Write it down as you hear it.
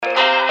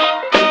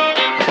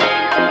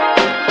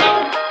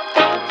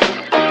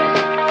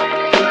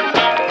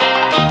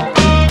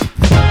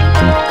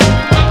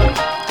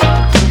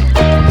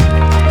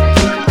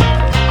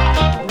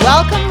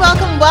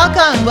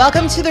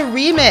Welcome to The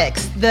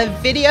Remix, the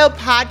video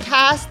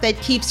podcast that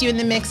keeps you in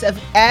the mix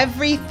of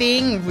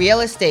everything real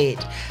estate.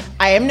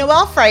 I am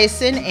Noelle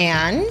Freisen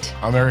and...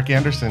 I'm Eric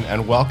Anderson,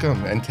 and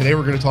welcome. And today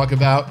we're going to talk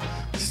about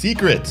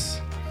secrets.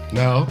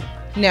 No,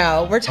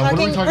 we're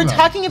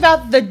talking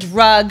about the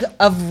drug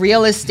of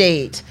real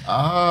estate.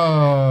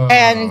 Oh.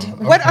 And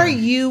what are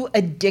you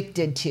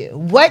addicted to?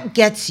 What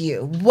gets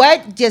you?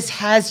 What just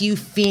has you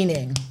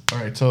fiending? All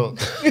right, so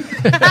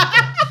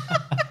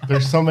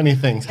there's so many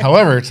things.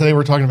 However, today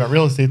we're talking about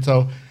real estate.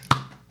 So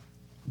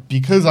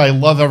because I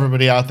love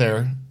everybody out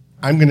there,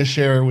 I'm going to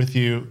share with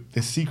you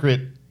the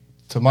secret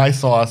to my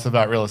sauce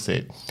about real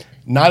estate.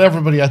 Not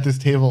everybody at this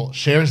table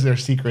shares their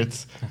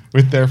secrets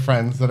with their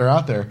friends that are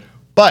out there,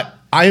 but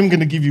I am going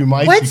to give you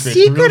my secret. What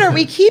secret are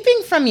we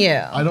keeping from you?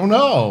 I don't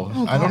know.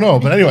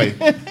 But anyway,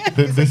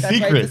 the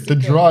secret, the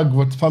drug,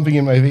 what's pumping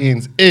in my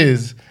veins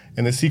is,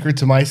 and the secret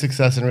to my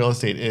success in real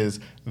estate is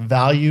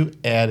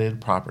value-added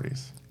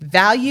properties.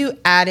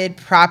 Value-added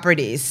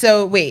properties.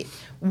 So wait,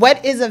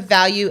 what is a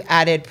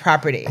value-added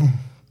property?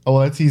 Oh,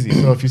 well, that's easy.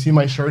 So if you see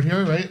my shirt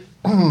here, right?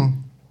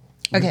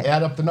 Okay.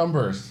 Add up the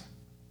numbers.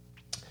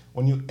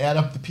 When you add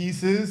up the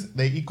pieces,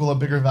 they equal a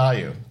bigger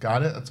value.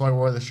 Got it? That's why I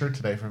wore the shirt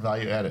today, for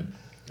value-added.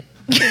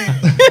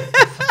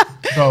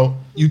 So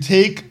you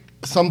take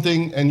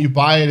something and you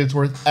buy it, it's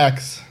worth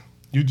X.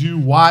 You do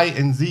Y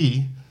and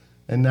Z,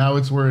 and now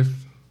it's worth,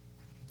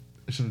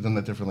 I should have done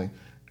that differently.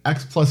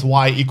 X plus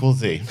Y equals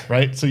Z,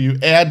 right? So you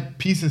add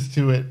pieces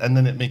to it, and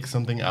then it makes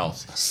something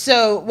else.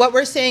 So what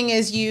we're saying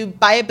is you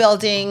buy a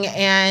building,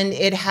 and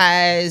it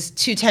has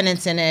two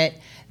tenants in it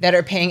that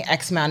are paying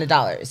X amount of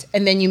dollars.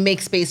 And then you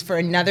make space for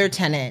another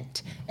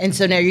tenant. And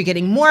so now you're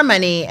getting more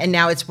money, and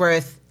now it's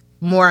worth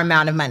more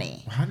amount of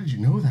money. How did you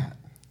know that?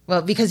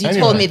 Well, because you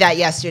told me that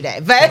yesterday.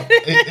 But so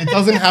it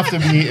doesn't have to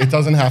be. It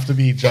doesn't have to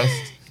be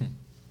just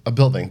a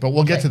building. But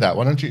we'll get to that.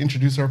 Why don't you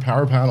introduce our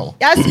power panel?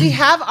 Yes, we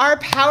have our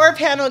power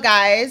panel,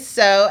 guys.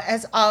 So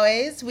as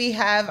always, we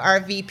have our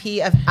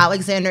VP of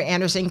Alexander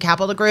Anderson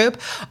Capital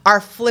Group, our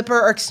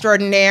flipper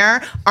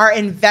extraordinaire, our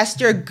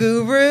investor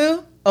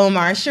guru,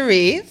 Omar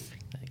Sharif.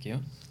 Thank you.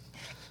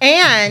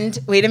 And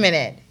wait a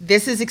minute.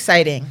 This is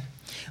exciting.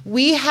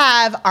 We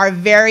have our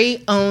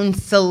very own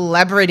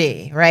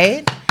celebrity,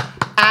 right?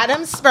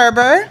 Adam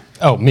Sperber.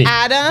 Oh, me.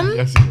 Adam.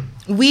 Yes.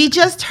 We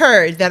just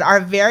heard that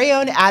our very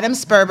own Adam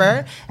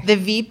Sperber, the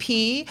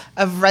VP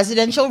of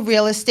Residential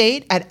Real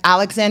Estate at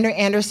Alexander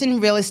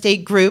Anderson Real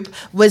Estate Group,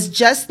 was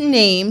just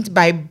named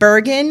by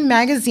Bergen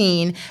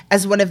Magazine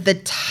as one of the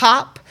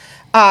top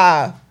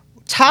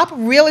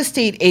real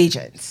estate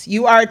agents.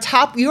 You are in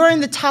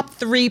the top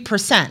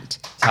 3%.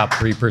 Top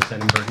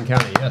 3% in Bergen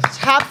County, yes.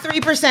 Top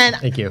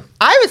 3%. Thank you.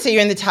 I would say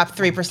you're in the top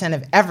 3%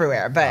 of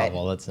everywhere, but... Oh,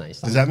 well, that's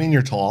nice. Does that mean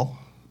you're tall?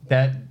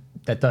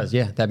 That does,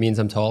 yeah. That means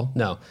I'm tall.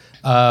 No.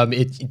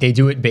 They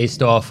do it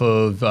based off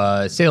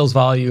of sales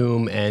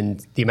volume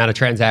and the amount of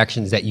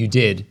transactions that you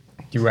did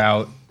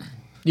throughout.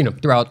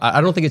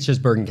 I don't think it's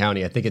just Bergen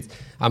County. I think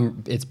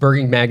it's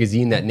Bergen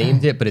Magazine that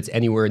named it, but it's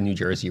anywhere in New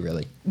Jersey,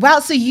 really. Wow,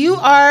 so you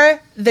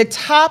are the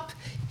top.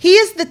 He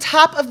is the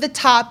top of the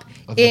top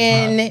of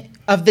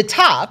the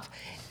top.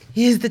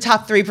 He is the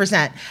top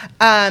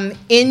 3%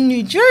 in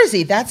New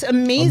Jersey. That's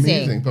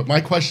amazing. But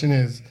my question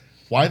is,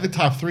 why the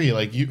top three?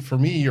 Like for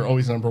me, you're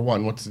always number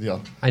one. What's the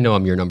deal? I know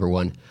I'm your number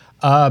one.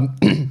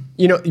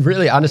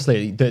 Really,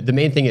 honestly, the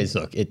main thing is,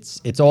 look,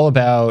 it's all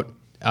about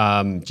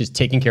just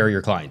taking care of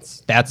your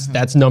clients.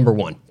 That's number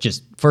one.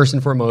 Just first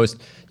and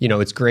foremost,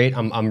 it's great.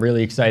 I'm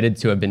really excited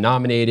to have been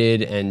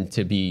nominated and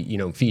to be,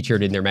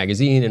 featured in their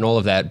magazine and all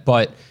of that.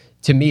 But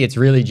to me, it's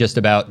really just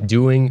about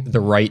doing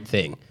the right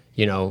thing.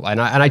 And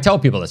I tell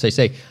people this. I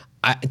say,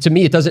 to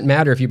me, it doesn't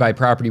matter if you buy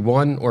property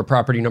 1 or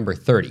property number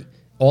 30.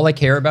 All I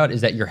care about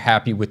is that you're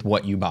happy with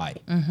what you buy.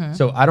 Mm-hmm.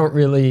 So I don't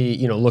really,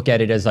 look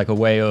at it as like a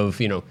way of,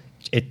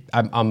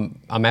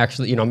 I'm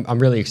actually, I'm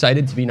really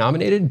excited to be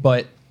nominated,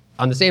 but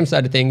on the same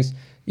side of things,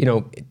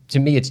 to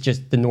me, it's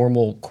just the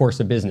normal course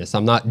of business.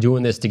 I'm not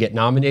doing this to get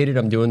nominated.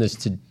 I'm doing this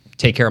to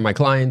take care of my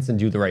clients and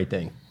do the right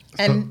thing.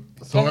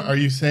 So are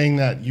you saying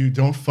that you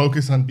don't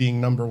focus on being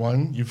number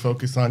one? You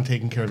focus on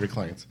taking care of your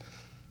clients?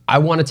 I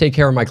want to take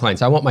care of my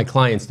clients. I want my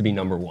clients to be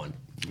number one.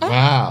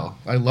 Wow.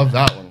 I love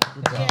that one.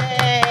 Good job.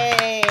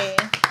 Yay.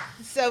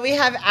 So we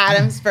have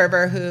Adam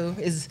Sperber, who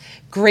is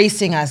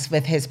gracing us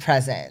with his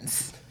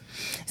presence.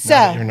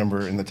 So your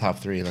number in the top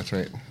 3. That's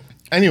right.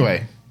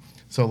 Anyway,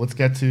 so let's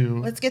get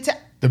to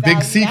the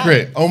big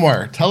secret.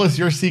 Omar, tell us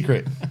your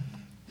secret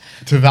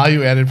to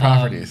value-added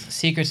properties.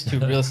 Secrets to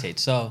real estate.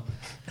 So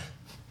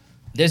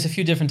there's a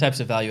few different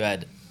types of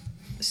value-add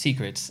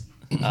secrets.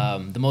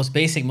 The most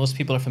basic, most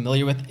people are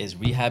familiar with, is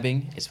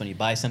rehabbing. It's when you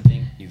buy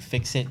something, you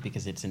fix it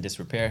because it's in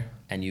disrepair,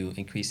 and you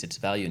increase its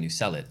value and you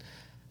sell it.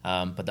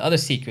 But the other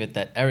secret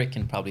that Eric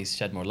can probably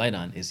shed more light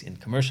on is in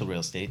commercial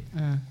real estate.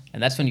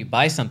 And that's when you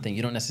buy something,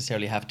 you don't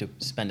necessarily have to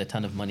spend a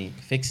ton of money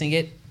fixing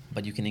it,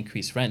 but you can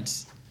increase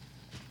rents.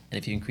 And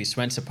if you increase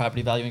rents, the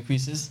property value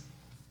increases.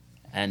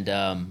 And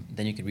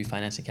then you can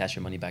refinance and cash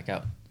your money back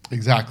out.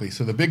 Exactly.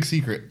 So the big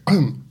secret,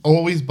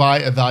 always buy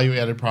a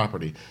value-added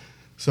property.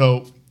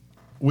 So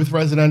with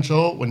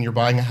residential, when you're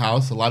buying a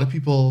house, a lot of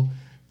people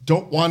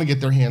don't want to get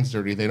their hands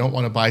dirty. They don't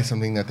want to buy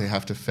something that they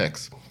have to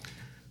fix.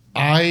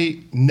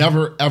 I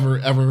never, ever,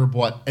 ever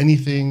bought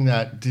anything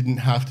that didn't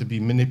have to be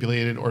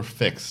manipulated or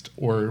fixed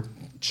or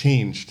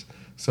changed.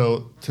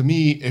 So to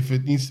me, if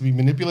it needs to be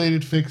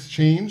manipulated, fixed,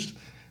 changed,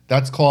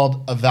 that's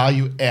called a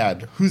value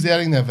add. Who's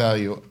adding that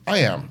value? I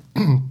am.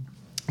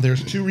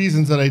 There's two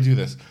reasons that I do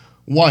this.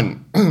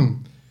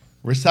 One,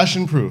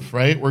 recession proof,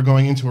 right? We're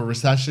going into a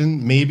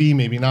recession, maybe,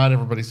 maybe not.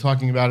 Everybody's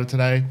talking about it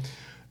today.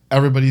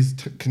 Everybody's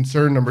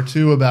concerned, number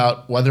two,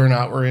 about whether or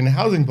not we're in a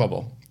housing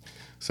bubble.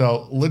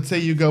 So let's say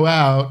you go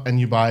out and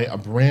you buy a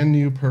brand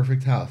new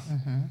perfect house.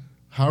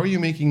 How are you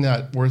making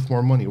that worth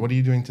more money? What are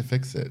you doing to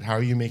fix it? How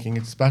are you making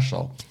it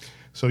special?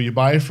 So you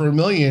buy it for $1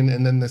 million,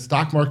 and then the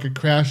stock market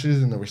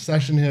crashes and the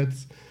recession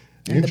hits.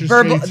 And the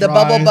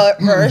bubble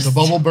bursts. The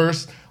bubble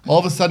bursts. All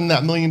of a sudden,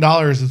 that $1 million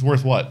is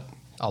worth what?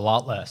 A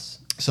lot less.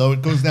 So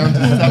it goes down to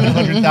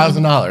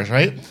 $700,000,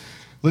 right?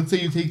 Let's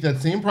say you take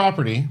that same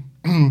property,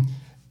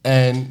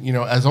 and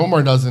as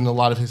Omar does in a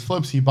lot of his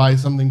flips, he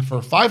buys something for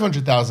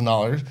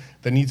 $500,000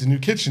 that needs a new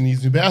kitchen,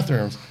 needs new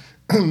bathrooms.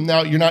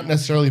 Now, you're not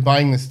necessarily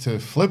buying this to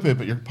flip it,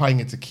 but you're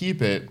buying it to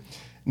keep it.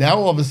 Now,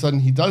 all of a sudden,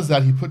 he does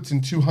that. He puts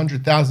in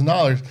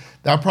 $200,000.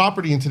 That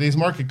property in today's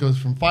market goes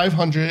from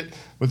 $500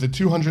 with a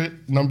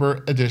 200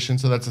 number addition,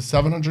 so that's a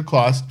 $700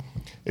 cost.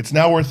 It's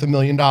now worth $1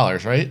 million,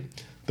 right?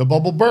 The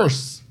bubble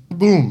bursts.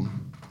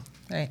 Boom.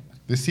 Right.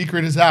 The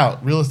secret is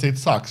out. Real estate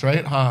sucks,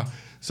 right?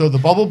 So the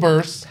bubble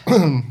bursts.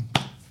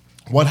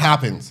 What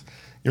happens?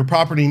 Your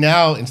property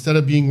now, instead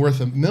of being worth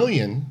 $1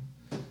 million,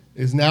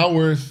 is now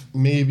worth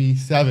maybe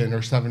 $700 or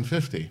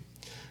 $750.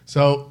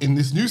 So in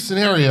this new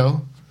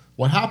scenario,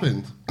 what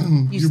happened?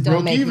 You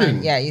broke even.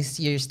 Money. Yeah,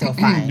 you're still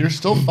fine. You're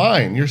still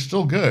fine. You're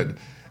still good.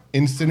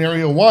 In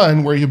scenario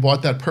one, where you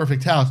bought that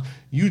perfect house,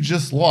 you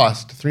just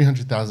lost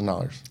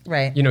 $300,000.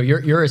 Right.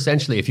 You're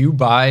essentially, if you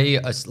buy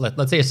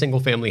let's say a single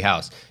family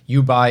house,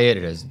 you buy it,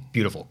 it has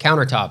beautiful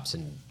countertops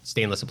and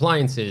stainless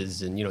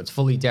appliances, and it's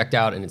fully decked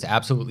out and it's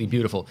absolutely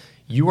beautiful.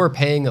 You are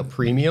paying a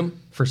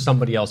premium for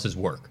somebody else's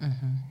work.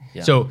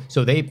 Yeah. So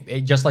they,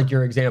 just like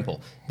your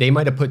example, they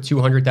might have put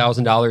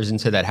 $200,000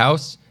 into that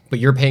house, but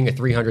you're paying a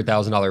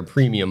 $300,000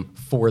 premium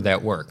for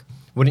that work.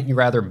 Wouldn't you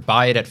rather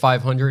buy it at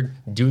 $500,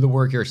 do the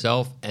work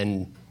yourself,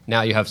 and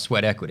now you have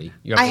sweat equity?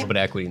 You have a little bit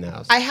of equity in the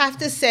house. I have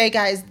to say,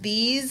 guys,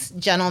 these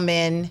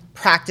gentlemen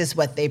practice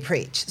what they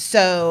preach.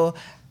 So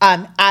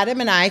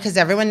Adam and I, because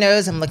everyone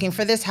knows I'm looking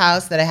for this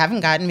house that I haven't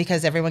gotten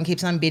because everyone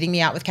keeps on beating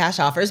me out with cash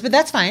offers, but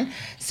that's fine.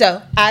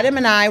 So Adam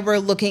and I were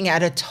looking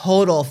at a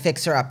total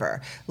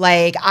fixer-upper.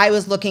 Like, I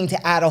was looking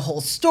to add a whole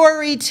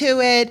story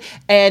to it,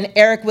 and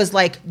Eric was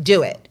like,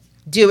 do it.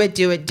 Do it,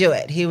 do it, do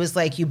it. He was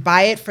like, you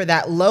buy it for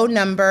that low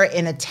number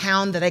in a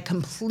town that I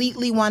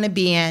completely want to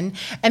be in,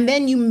 and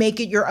then you make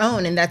it your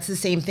own. And that's the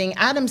same thing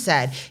Adam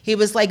said. He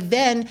was like,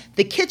 then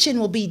the kitchen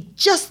will be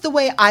just the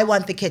way I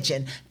want the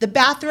kitchen. The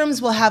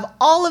bathrooms will have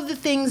all of the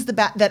things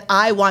that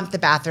I want the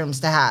bathrooms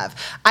to have.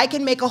 I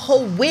can make a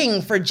whole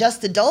wing for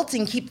just adults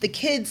and keep the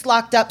kids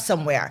locked up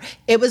somewhere.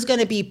 It was going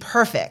to be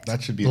perfect.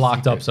 That should be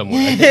locked up somewhere.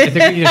 I think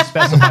we need to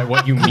specify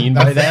what you mean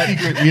by that.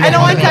 I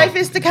don't want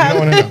Typhus to come.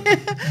 You don't want to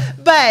know.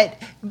 But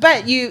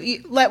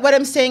what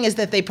I'm saying is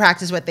that they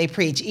practice what they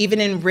preach.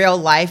 Even in real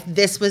life,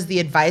 this was the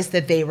advice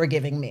that they were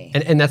giving me.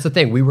 And that's the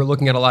thing. We were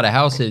looking at a lot of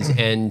houses,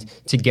 and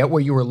to get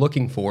what you were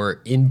looking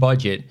for in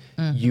budget,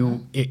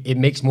 it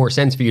makes more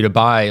sense for you to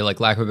buy, like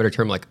lack of a better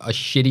term, like a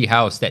shitty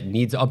house that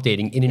needs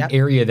updating in an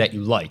area that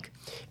you like.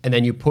 And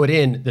then you put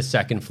in the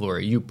second floor,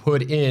 you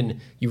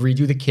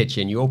redo the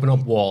kitchen, you open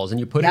up walls, and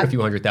you put in a few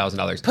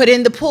 $100,000. Put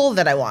in the pool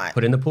that I want.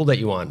 Put in the pool that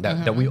you want,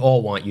 that we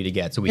all want you to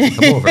get so we can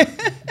come over.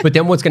 But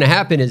then what's going to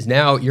happen is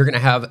now you're going to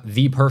have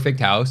the perfect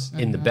house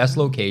in the best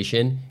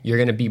location. You're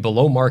going to be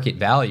below market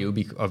value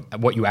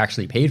of what you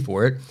actually paid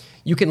for it.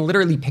 You can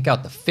literally pick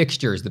out the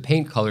fixtures, the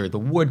paint color, the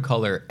wood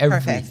color,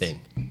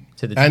 everything.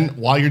 And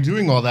while you're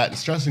doing all that and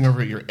stressing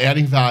over it, you're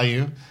adding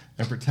value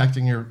and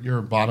protecting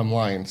your bottom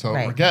line. So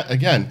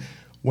again,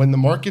 when the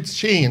markets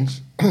change,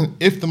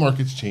 if the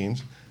markets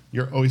change,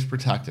 you're always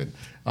protected.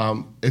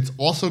 It's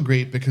also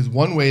great because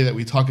one way that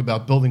we talk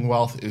about building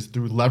wealth is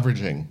through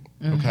leveraging,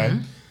 okay?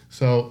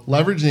 So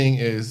leveraging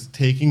is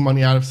taking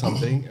money out of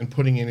something and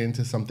putting it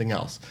into something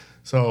else.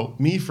 So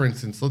me, for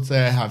instance, let's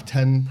say I have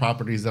 10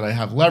 properties that I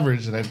have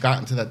leveraged, and I've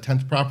gotten to that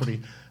 10th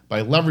property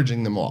by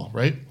leveraging them all,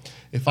 right?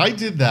 If I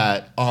did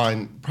that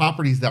on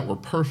properties that were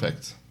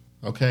perfect,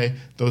 okay,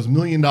 those $1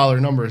 million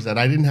numbers that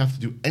I didn't have to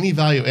do any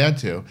value add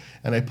to,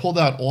 and I pulled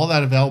out all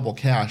that available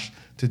cash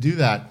to do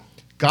that,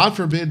 God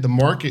forbid the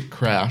market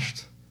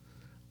crashed,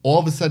 all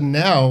of a sudden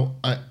now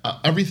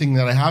everything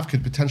that I have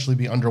could potentially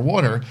be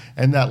underwater,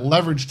 and that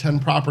leveraged 10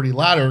 property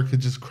ladder could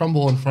just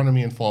crumble in front of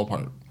me and fall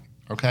apart,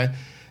 okay?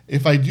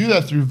 If I do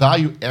that through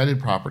value added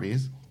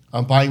properties,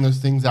 I'm buying those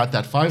things at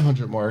that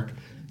 500 mark,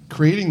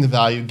 creating the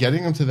value,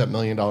 getting them to that $1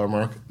 million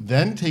mark,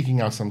 then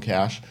taking out some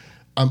cash,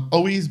 I'm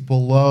always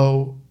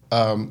below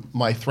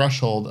my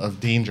threshold of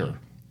danger,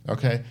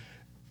 okay?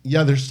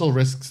 Yeah, there's still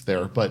risks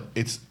there, but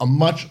it's a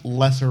much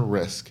lesser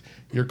risk.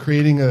 you're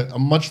creating a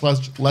much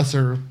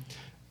lesser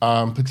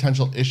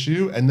potential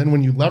issue. And then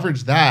when you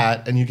leverage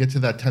that and you get to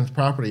that 10th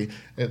property,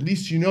 at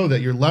least you know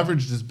that your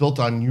leverage is built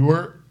on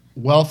your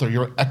wealth or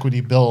your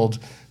equity build,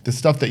 the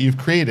stuff that you've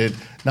created,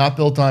 not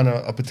built on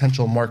a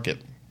potential market.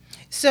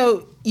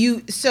 So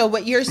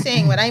what you're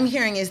saying, what I'm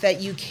hearing is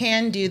that you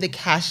can do the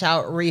cash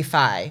out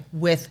refi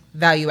with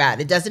value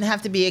add. It doesn't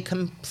have to be a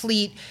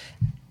complete,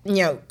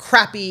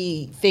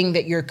 crappy thing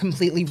that you're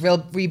completely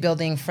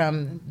rebuilding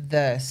from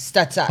the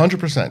studs up.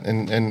 100%.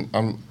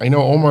 And I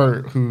know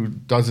Omar, who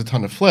does a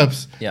ton of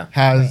flips,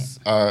 has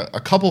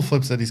a couple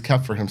flips that he's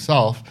kept for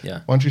himself.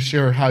 Yeah. Why don't you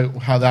share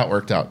how that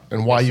worked out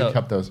and why you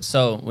kept those?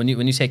 So when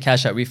you say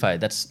cash out refi,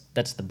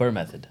 that's the Burr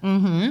method,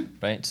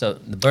 right? So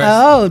the Burr.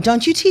 Oh,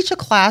 don't you teach a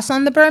class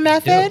on the Burr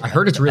method? I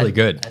heard it's really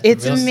good. At the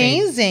It's Real Estate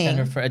amazing.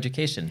 Center for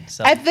Education.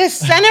 So At the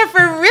Center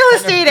for Real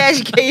Estate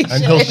Education.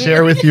 And he'll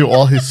share with you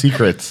all his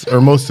secrets,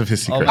 or most of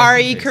his secrets.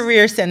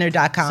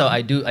 RECareerCenter.com. So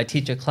I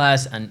teach a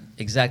class on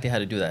exactly how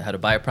to do that, how to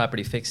buy a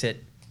property, fix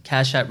it,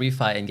 cash out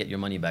refi, and get your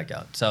money back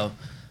out. So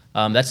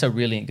that's a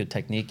really good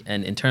technique.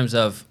 And in terms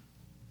of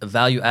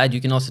value add,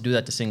 you can also do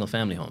that to single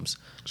family homes.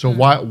 So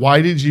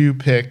why did you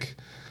pick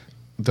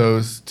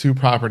those two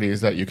properties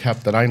that you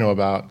kept that I know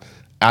about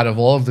out of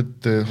all of the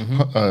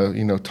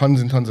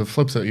tons and tons of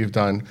flips that you've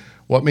done?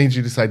 What made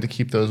you decide to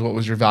keep those? What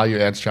was your value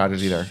add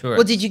strategy there? Sure.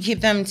 Well, did you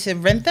keep them to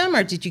rent them,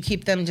 or did you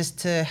keep them just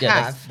to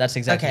Yeah, have? that's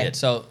exactly Okay. it.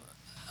 So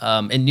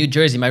in New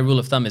Jersey, my rule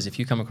of thumb is if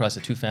you come across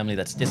a two-family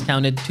that's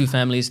discounted, 2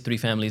 families, 3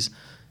 families,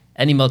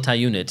 any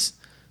multi-units,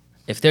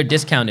 if they're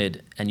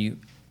discounted and you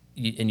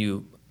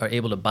are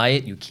able to buy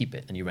it, you keep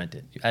it and you rent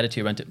it. You add it to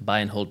your rent it, buy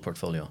and hold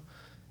portfolio.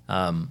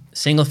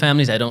 Single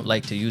families, I don't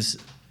like to use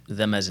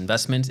them as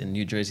investments. In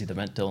New Jersey, the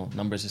rental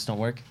numbers just don't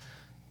work.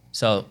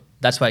 So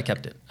that's why I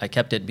kept it. I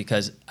kept it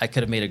because I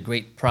could have made a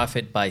great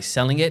profit by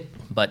selling it,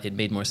 but it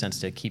made more sense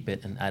to keep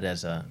it and add it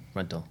as a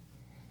rental.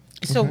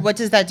 So what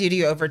does that do to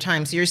you over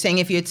time? So you're saying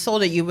if you had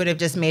sold it, you would have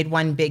just made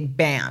one big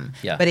bam.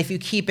 Yeah. But if you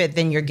keep it,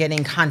 then you're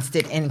getting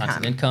constant income.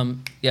 Constant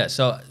income. Yeah,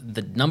 so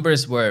the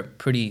numbers were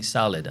pretty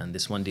solid on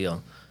this one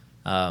deal.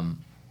 Out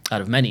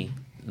of many,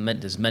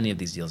 there's many of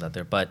these deals out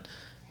there, but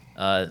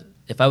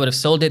if I would have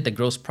sold it, the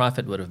gross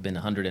profit would have been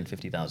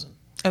 $150,000.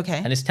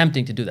 Okay. And it's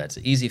tempting to do that. It's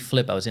an easy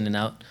flip. I was in and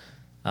out.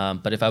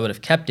 But if I would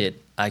have kept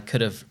it, I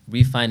could have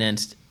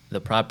refinanced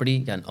the property,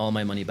 gotten all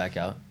my money back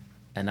out,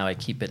 and now I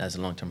keep it as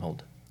a long-term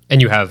hold.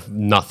 And you have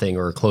nothing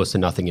or close to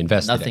nothing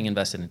invested. Nothing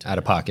invested into it. Out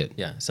of pocket.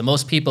 Yeah. So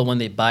most people, when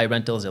they buy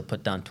rentals, they'll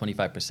put down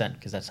 25%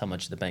 because that's how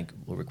much the bank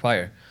will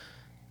require.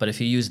 But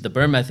if you use the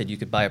Burr method, you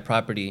could buy a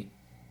property.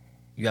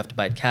 You have to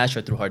buy it cash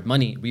or through hard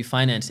money,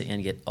 refinance it,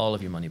 and get all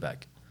of your money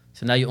back.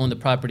 So now you own the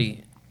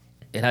property.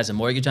 It has a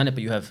mortgage on it,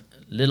 but you have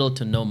little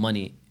to no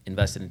money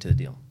invested into the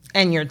deal.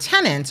 And your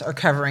tenants are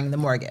covering the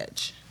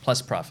mortgage.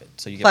 Plus profit.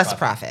 So you get Plus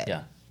profit.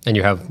 Yeah. And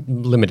you have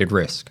limited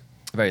risk.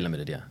 Very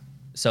limited, yeah.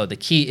 So the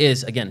key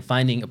is, again,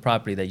 finding a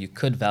property that you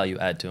could value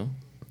add to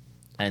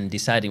and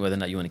deciding whether or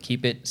not you want to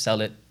keep it,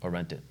 sell it, or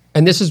rent it.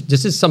 And this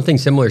is something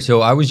similar.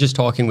 So I was just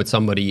talking with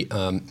somebody.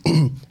 I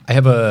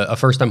have a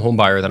first-time home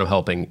buyer that I'm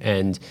helping,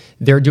 and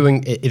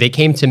they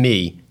came to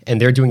me, and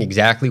they're doing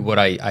exactly what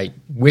I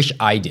wish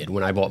I did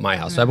when I bought my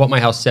house. So I bought my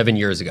house 7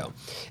 years ago.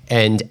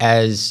 And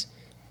as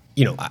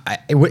you know,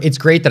 it's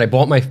great that I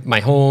bought my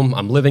home,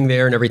 I'm living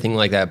there and everything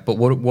like that. But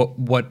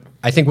what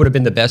I think would have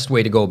been the best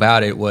way to go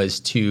about it was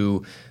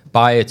to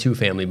buy a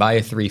 2-family, buy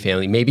a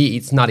 3-family. Maybe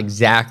it's not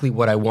exactly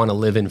what I want to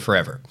live in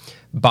forever.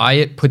 Buy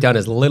it, put down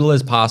as little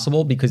as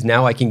possible, because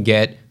now I can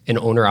get an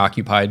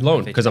owner-occupied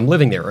loan because I'm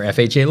living there, or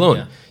FHA loan.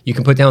 Yeah. You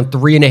can put down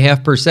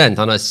 3.5%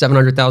 on a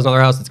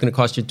 $700,000 house that's going to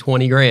cost you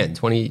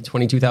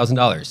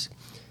 $22,000.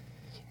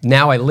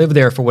 Now I live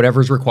there for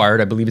whatever's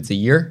required. I believe it's a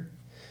year.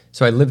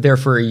 So I live there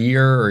for a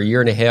year or a year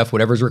and a half,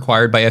 whatever's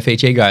required by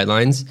FHA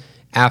guidelines.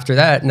 After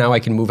that, now I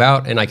can move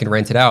out and I can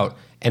rent it out.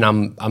 And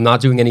I'm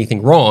not doing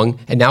anything wrong.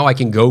 And now I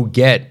can go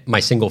get my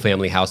single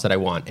family house that I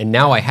want. And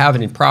now I have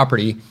it in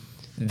property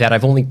that I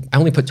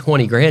only put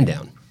 20 grand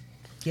down.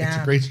 Yeah. It's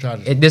a great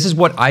strategy. This is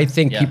what I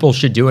think people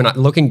should do. And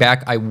looking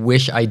back, I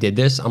wish I did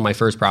this on my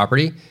first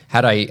property.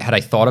 Had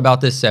I thought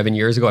about this 7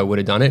 years ago, I would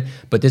have done it.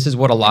 But this is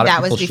what a lot of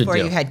people should do. That was before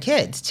you had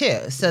kids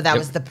too. So that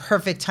was the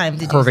perfect time to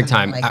do perfect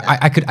something time.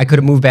 like that. I could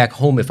have moved back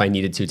home if I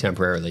needed to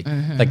temporarily.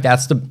 Like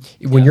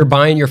when you're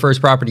buying your first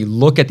property,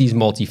 look at these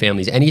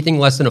multifamilies. Anything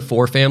less than a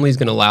 4-family is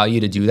going to allow you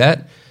to do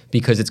that,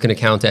 because it's going to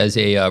count as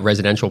a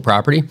residential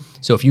property.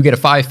 So if you get a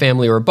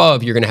 5-family or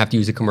above, you're going to have to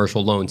use a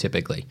commercial loan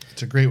typically.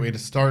 It's a great way to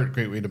start,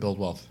 great way to build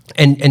wealth.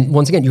 And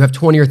once again, you have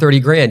 20 or 30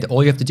 grand.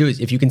 All you have to do is,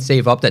 if you can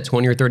save up that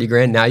 20 or 30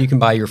 grand, now you can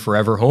buy your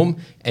forever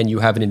home, and you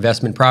have an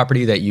investment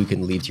property that you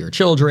can leave to your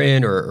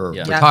children or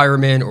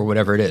retirement or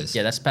whatever it is.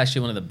 Yeah, that's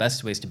actually one of the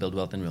best ways to build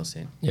wealth in real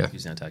estate. Yeah.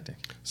 Using that tactic.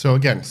 So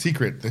again,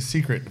 the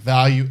secret,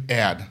 value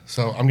add.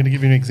 So I'm going to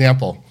give you an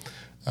example,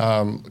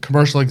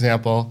 commercial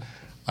example.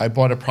 I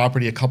bought a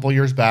property a couple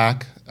years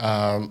back,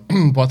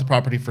 bought the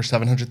property for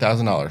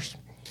 $700,000.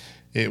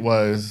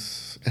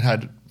 It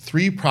had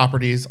 3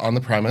 properties on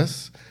the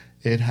premise.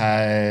 It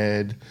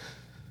had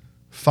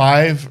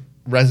 5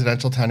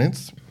 residential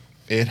tenants.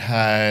 It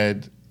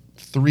had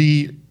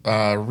three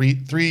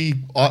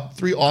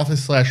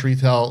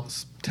office/retail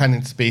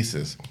tenant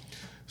spaces.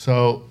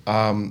 So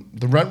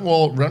the rent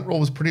roll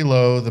was pretty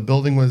low. The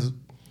building was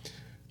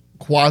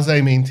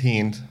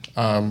quasi-maintained.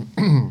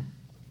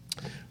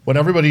 What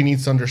everybody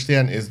needs to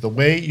understand is the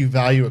way you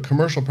value a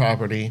commercial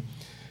property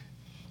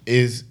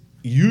is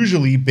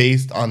usually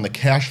based on the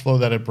cash flow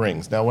that it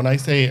brings. Now, when I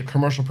say a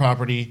commercial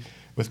property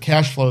with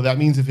cash flow, that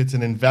means if it's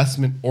an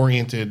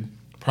investment-oriented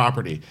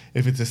property.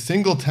 If it's a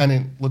single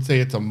tenant, let's say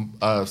it's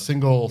a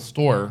single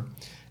store,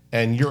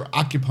 and you're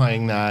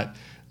occupying that,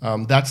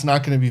 that's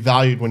not going to be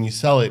valued when you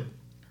sell it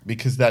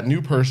because that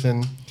new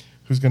person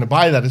who's going to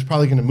buy that is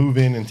probably going to move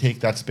in and take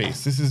that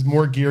space. This is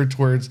more geared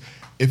towards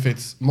if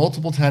it's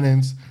multiple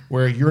tenants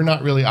where you're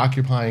not really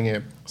occupying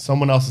it,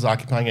 someone else is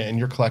occupying it, and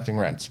you're collecting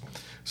rents.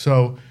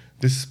 So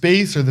the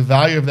space or the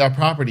value of that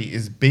property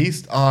is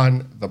based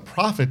on the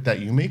profit that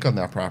you make on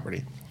that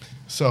property.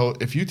 So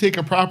if you take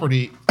a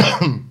property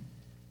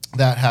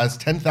that has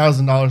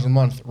 $10,000 a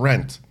month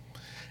rent,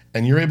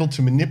 and you're able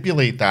to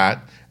manipulate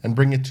that and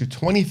bring it to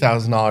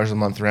 $20,000 a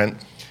month rent,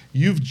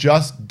 you've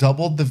just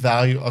doubled the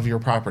value of your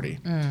property.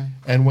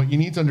 And what you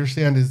need to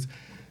understand is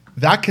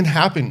that can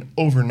happen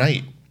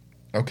overnight.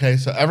 Okay,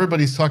 so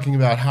everybody's talking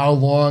about how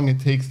long it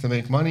takes to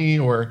make money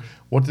or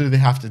what do they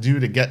have to do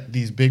to get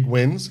these big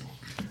wins.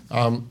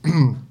 I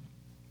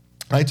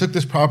took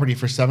this property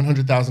for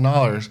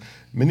 $700,000,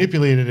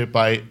 manipulated it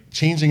by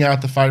changing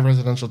out the 5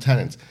 residential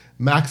tenants,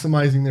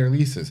 maximizing their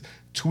leases,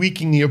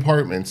 tweaking the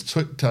apartments,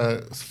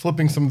 to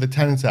flipping some of the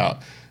tenants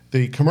out.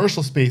 The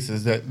commercial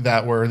spaces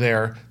that were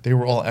there, they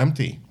were all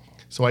empty.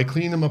 So I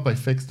cleaned them up, I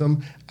fixed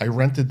them, I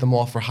rented them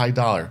all for high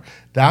dollar.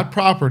 That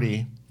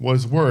property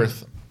was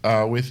worth,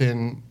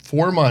 within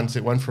 4 months,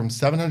 it went from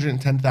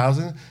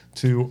 $710,000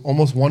 to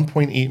almost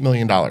 $1.8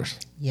 million.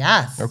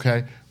 Yes.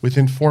 Okay,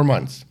 within 4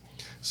 months.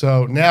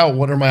 So now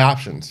what are my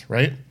options,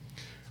 right?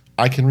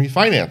 I can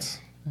refinance.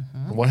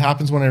 What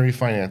happens when I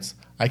refinance?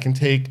 I can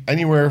take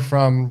anywhere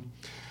from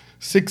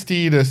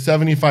 60 to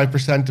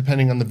 75%,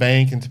 depending on the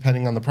bank and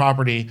depending on the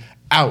property,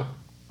 out.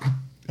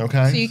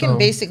 Okay. So you can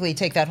basically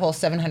take that whole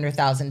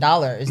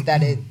 $700,000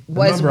 that it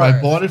was remember, worth.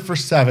 I bought it for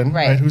 $7.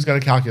 Right. Who's got a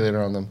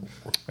calculator on them?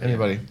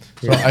 Anybody?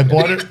 So I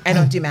bought it. I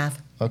don't do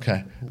math.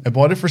 Okay. I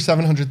bought it for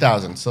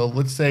 $700,000. So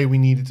let's say we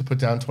needed to put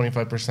down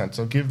 25%.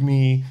 So give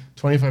me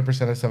 25%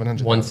 of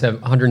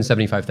 $700,000.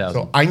 $175,000.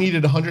 So I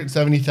needed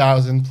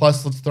 $170,000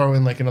 plus let's throw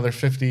in like another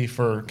 $50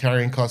 for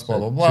carrying costs, blah,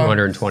 blah, blah.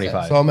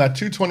 $225,000. So I'm at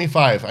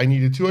 $225,000. I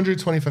needed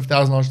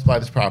 $225,000 to buy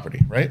this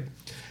property, right?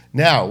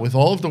 Now, with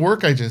all of the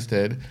work I just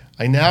did,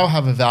 I now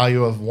have a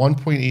value of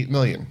 $1.8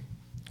 million.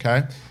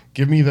 Okay?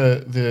 Give me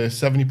the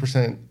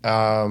 70%,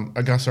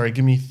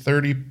 give me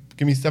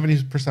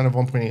 70% of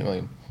 $1.8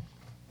 million.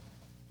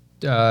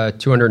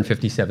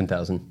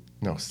 $257,000.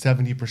 No,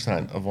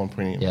 70% of 1.8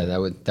 million. Yeah, that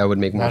would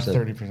make more Not sense.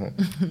 30%.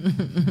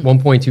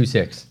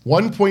 1.26.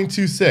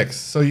 1.26.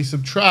 So you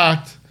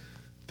subtract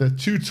the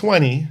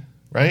 220,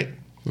 right,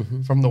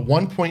 from the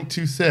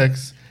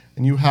 1.26,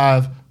 and you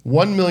have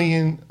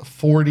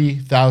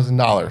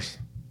 $1,040,000.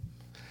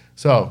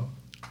 So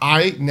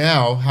I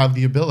now have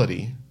the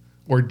ability,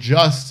 or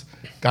just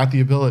got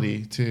the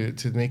ability to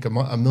make a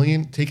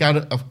million, take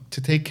cash of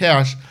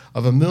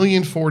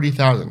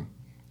 $1,040,000.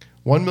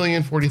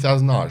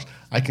 $1,040,000.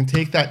 I can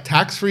take that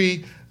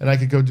tax-free and I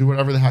could go do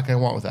whatever the heck I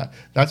want with that.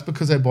 That's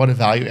because I bought a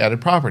value-added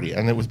property,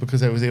 and it was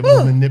because I was able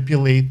to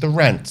manipulate the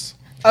rents.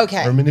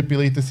 Okay. Or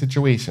manipulate the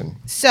situation.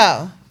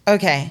 So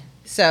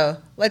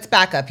let's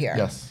back up here.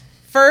 Yes.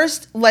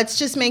 First, let's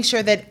just make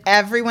sure that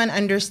everyone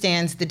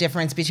understands the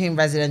difference between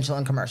residential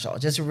and commercial,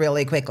 just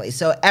really quickly.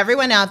 So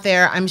everyone out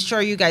there, I'm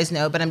sure you guys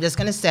know, but I'm just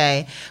going to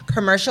say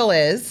commercial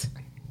is?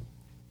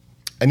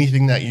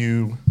 Anything that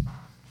you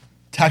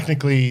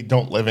technically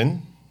don't live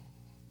in,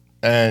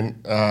 and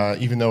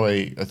even though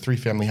a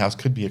 3-family house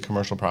could be a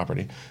commercial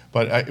property,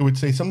 but I would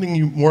say something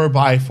you more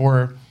buy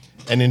for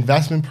an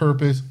investment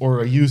purpose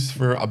or a use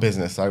for a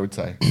business, I would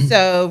say.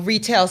 So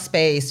retail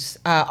space,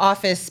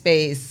 office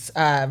space,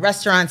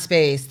 restaurant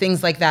space,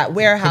 things like that,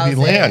 warehouses.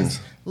 Could be land.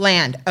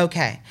 Land,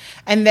 okay.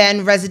 And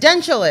then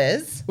residential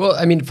is? Well,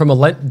 I mean,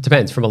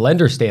 depends. From a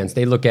lender stance,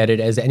 they look at it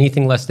as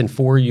anything less than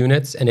 4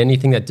 units and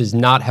anything that does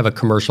not have a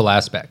commercial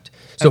aspect.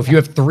 So if you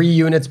have 3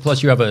 units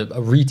plus you have a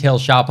retail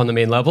shop on the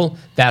main level,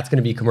 that's going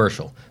to be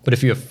commercial. But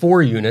if you have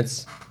 4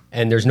 units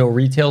and there's no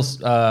retail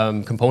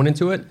component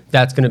to it,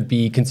 that's going to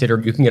be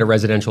considered, you can get a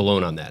residential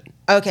loan on that.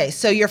 Okay,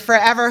 so your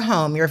forever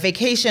home, your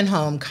vacation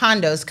home,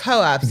 condos,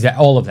 co-ops.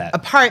 All of that.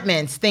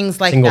 Apartments,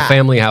 things like Single that.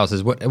 family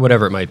houses,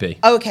 whatever it might be.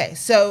 Okay,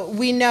 so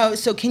we know,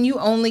 so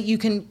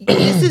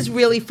this is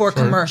really for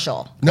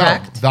commercial,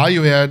 correct? No,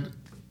 value add,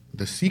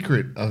 the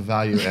secret of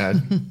value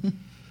add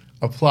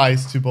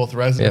applies to both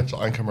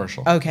residential and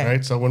commercial. Okay.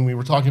 Right? So when we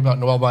were talking about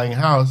Noelle buying a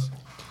house,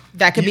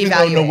 That could be even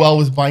value though add. Noelle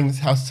was buying this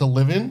house to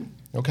live in,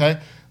 okay?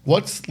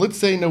 Let's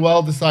say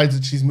Noelle decides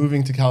that she's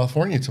moving to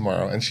California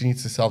tomorrow and she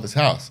needs to sell this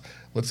house.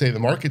 Let's say the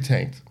market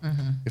tanked.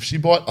 If she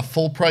bought a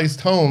full-priced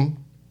home,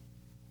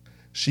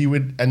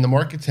 and the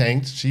market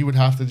tanked, she would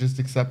have to just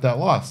accept that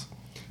loss.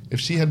 If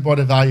she had bought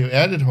a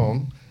value-added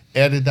home,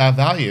 added that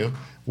value,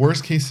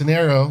 worst case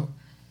scenario,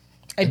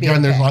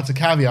 again, there's lots of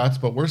caveats,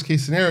 but worst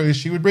case scenario is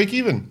she would break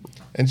even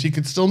and she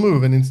could still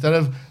move. And instead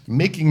of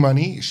making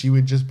money, she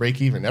would just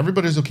break even.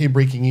 Everybody's okay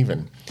breaking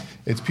even.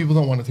 It's people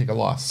don't want to take a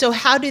loss. So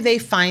how do they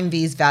find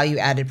these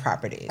value-added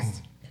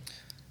properties?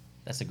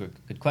 That's a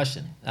good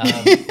question.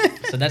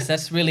 So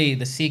that's really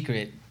the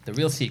secret, the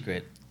real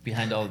secret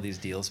behind all of these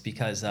deals,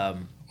 because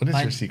what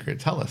is your secret?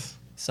 Tell us.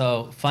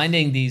 So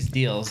finding these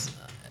deals,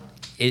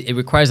 it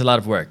requires a lot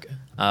of work.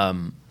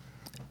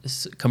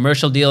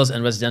 Commercial deals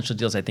and residential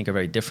deals, I think, are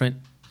very different.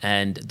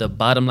 And the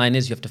bottom line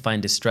is you have to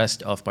find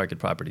distressed off-market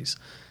properties.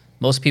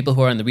 Most people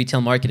who are in the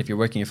retail market, if you're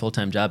working a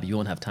full-time job, you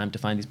won't have time to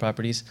find these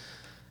properties.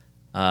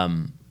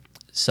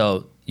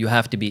 So you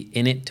have to be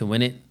in it to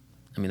win it.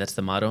 I mean, that's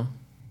the motto.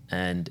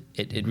 And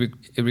it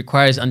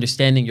requires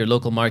understanding your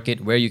local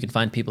market, where you can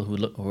find people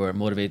who are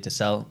motivated to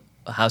sell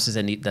houses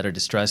that are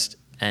distressed,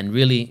 and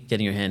really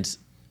getting your hands,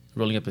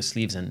 rolling up your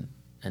sleeves and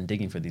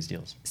digging for these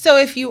deals. So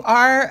if you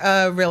are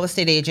a real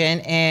estate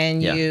agent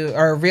and you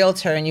are a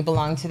realtor and you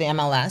belong to the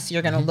MLS,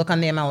 you're going to look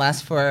on the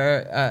MLS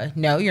for,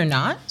 no, you're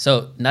not?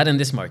 So not in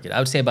this market. I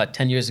would say about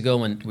 10 years ago,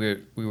 when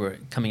we were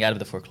coming out of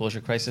the foreclosure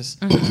crisis,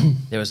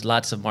 there was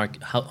lots of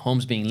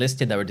homes being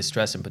listed that were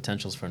distressed and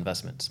potentials for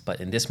investments.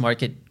 But in this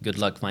market, good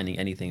luck finding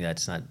anything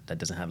that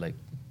doesn't have like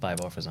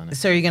 5 offers on it.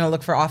 So you're going to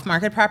look for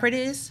off-market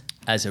properties?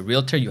 As a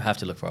realtor, you have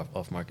to look for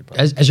off-market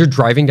properties. As you're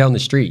driving down the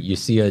street, you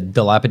see a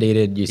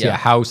dilapidated, a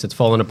house that's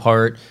falling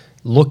apart,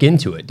 look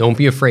into it. Don't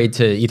be afraid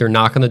to either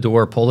knock on the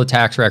door, pull the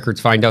tax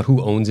records, find out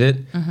who owns it,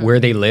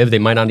 where they live. They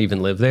might not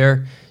even live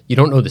there. You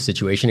don't know the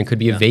situation. It could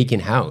be a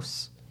vacant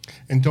house.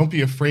 And don't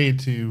be afraid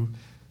to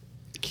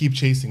keep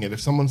chasing it. If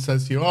someone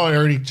says to you, oh, I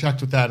already checked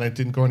with that and it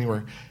didn't go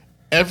anywhere.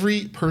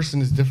 Every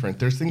person is different.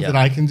 There's things that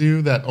I can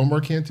do that Omar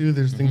can't do.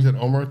 There's things that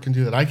Omar can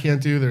do that I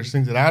can't do. There's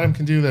things that Adam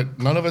can do that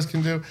none of us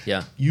can do.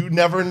 Yeah. You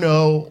never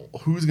know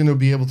who's going to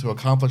be able to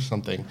accomplish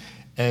something.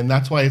 And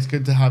that's why it's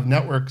good to have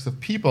networks of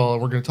people.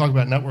 We're going to talk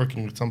about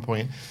networking at some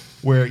point,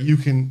 where you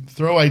can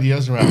throw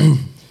ideas around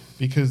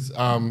because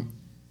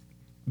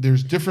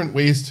there's different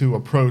ways to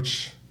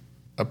approach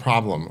a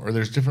problem, or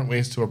there's different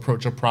ways to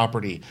approach a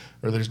property,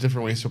 or there's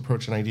different ways to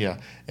approach an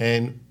idea.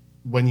 And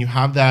when you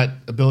have that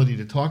ability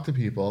to talk to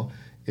people,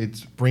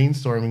 it's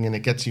brainstorming and it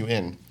gets you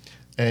in.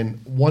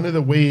 And one of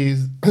the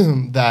ways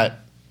that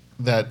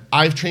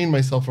I've trained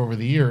myself over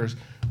the years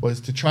was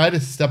to try to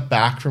step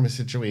back from a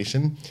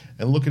situation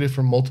and look at it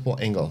from multiple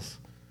angles.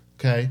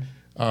 Okay,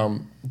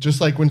 just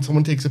like when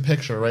someone takes a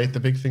picture, right? The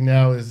big thing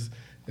now is,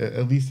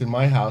 at least in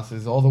my house,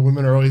 is all the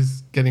women are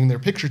always getting their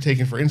picture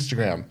taken for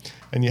Instagram,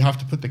 and you have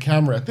to put the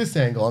camera at this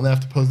angle, and they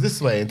have to pose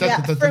this way. And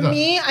for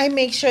me, I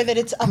make sure that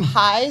it's up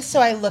high so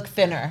I look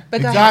thinner.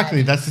 But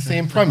exactly, that's the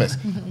same premise.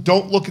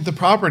 Don't look at the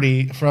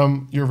property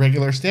from your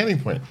regular standing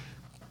point.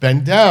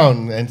 Bend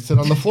down and sit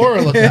on the floor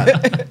and look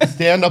at it.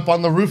 Stand up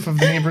on the roof of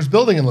the neighbor's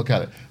building and look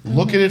at it.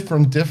 Look at it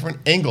from different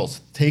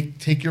angles.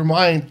 Take your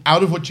mind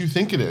out of what you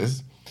think it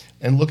is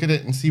and look at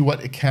it and see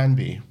what it can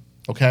be.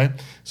 Okay?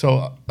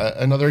 So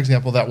another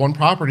example, that one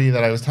property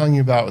that I was telling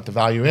you about with the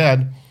value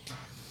add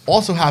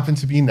also happened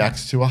to be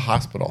next to a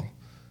hospital.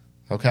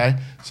 Okay?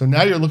 So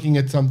now you're looking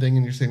at something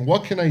and you're saying,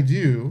 what can I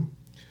do,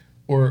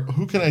 or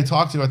who can I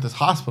talk to at this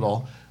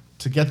hospital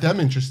to get them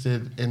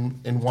interested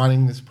in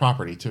wanting this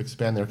property to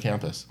expand their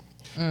campus?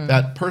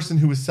 That person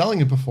who was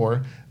selling it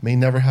before may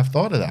never have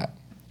thought of that.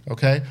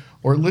 Okay?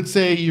 Or let's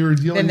say you're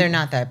dealing... Then they're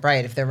not that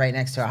bright if they're right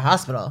next to a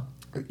hospital.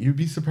 You'd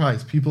be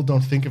surprised. People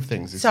don't think of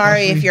things.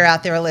 Sorry if you're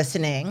out there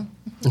listening.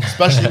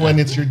 Especially when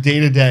it's your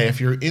day-to-day.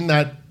 If you're in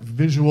that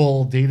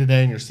visual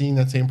day-to-day and you're seeing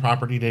that same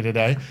property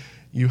day-to-day,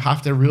 you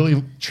have to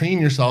really train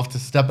yourself to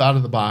step out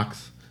of the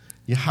box.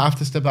 You have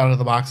to step out of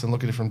the box and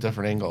look at it from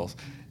different angles.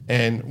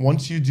 And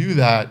once you do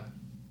that...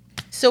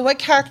 So what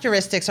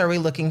characteristics are we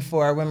looking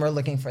for when we're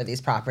looking for these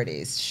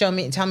properties? Tell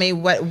me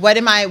what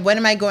am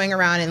I going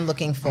around and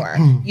looking for?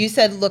 You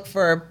said look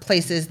for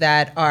places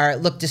that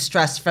look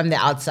distressed from the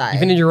outside.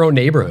 Even in your own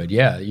neighborhood,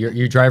 yeah.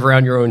 You drive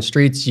around your own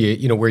streets,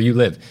 you know where you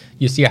live.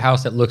 You see a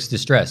house that looks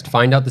distressed.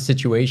 Find out the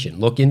situation.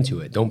 Look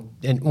into it.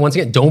 Once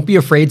again, don't be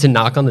afraid to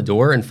knock on the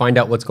door and find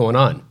out what's going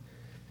on.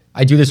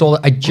 I do this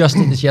I just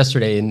did this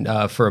yesterday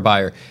for a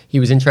buyer. He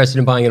was interested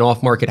in buying an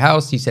off-market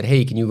house. He said,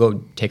 "Hey, can you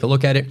go take a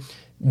look at it?"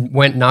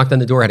 Went, knocked on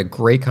the door, had a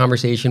great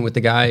conversation with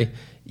the guy.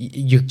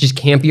 You just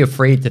can't be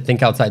afraid to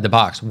think outside the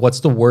box.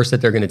 What's the worst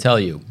that they're going to tell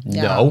you?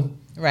 No.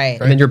 Right.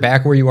 And then you're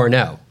back where you are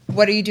now.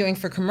 What are you doing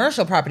for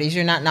commercial properties?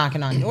 You're not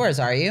knocking on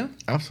doors, are you?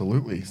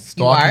 Absolutely.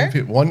 Stalking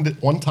people.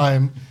 One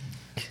time,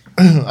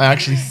 I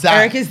actually sat.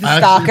 Eric is the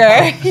stalker.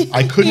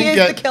 I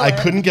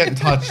couldn't get in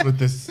touch with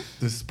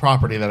this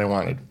property that I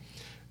wanted,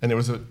 and it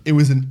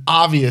was an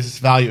obvious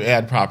value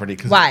add property.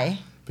 Why?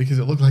 Because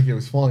it looked like it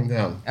was falling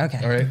down. Okay.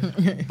 All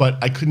right.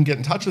 But I couldn't get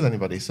in touch with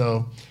anybody.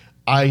 So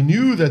I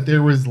knew that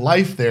there was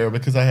life there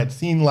because I had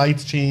seen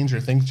lights change or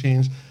things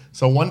change.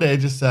 So one day I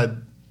just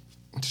said,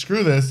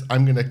 screw this,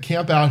 I'm going to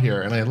camp out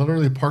here. And I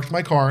literally parked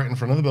my car in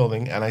front of the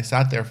building, and I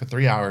sat there for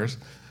 3 hours.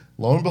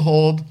 Lo and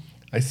behold,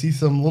 I see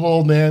some little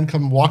old man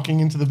come walking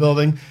into the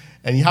building,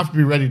 and you have to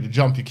be ready to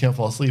jump. You can't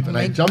fall asleep. And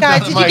I jumped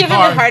out of my car. Did you give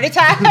him a heart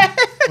attack?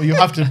 Well, you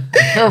have to be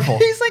careful.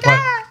 He's like,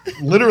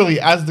 Literally,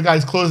 as the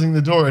guy's closing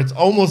the door, it's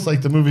almost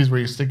like the movies where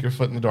you stick your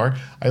foot in the door.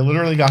 I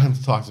literally got him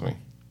to talk to me.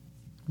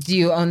 Do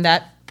you own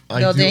that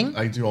building?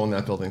 I do own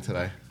that building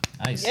today.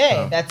 Nice.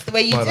 Yeah, that's the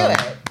way you do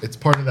it. It's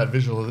part of that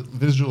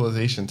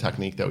visualization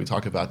technique that we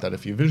talk about, that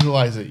if you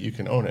visualize it, you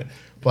can own it.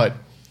 But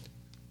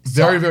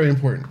very, very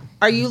important.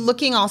 Are you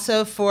looking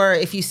also for,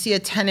 if you see a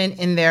tenant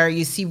in there,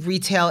 you see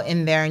retail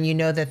in there, and you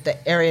know that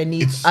the area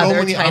needs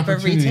other type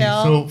of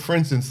retail? So, for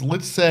instance,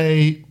 let's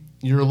say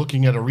you're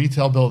looking at a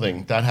retail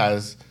building that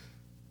has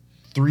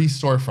 3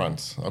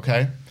 storefronts,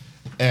 okay?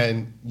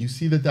 And you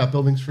see that that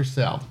building's for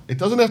sale. It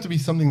doesn't have to be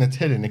something that's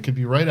hidden. It could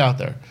be right out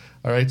there,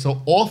 all right?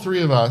 So all 4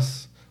 of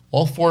us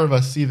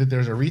see that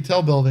there's a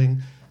retail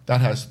building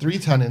that has 3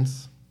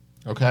 tenants,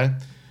 okay?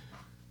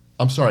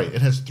 I'm sorry,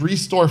 it has 3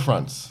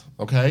 storefronts,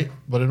 okay?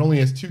 But it only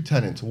has 2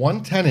 tenants.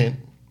 One tenant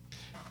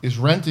is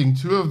renting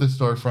 2 of the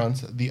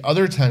storefronts. The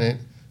other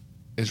tenant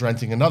is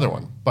renting another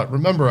one. But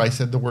remember, I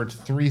said the word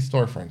 3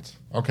 storefronts,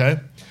 okay?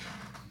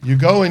 You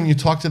go and you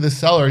talk to the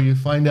seller, you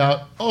find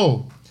out,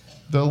 oh,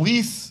 the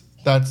lease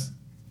that's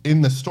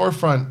in the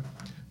storefront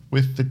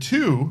with the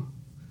 2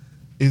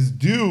 is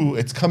due,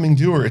 it's coming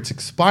due, or it's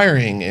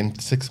expiring in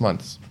 6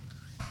 months.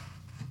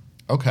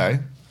 Okay.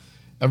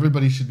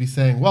 Everybody should be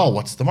saying, well,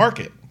 what's the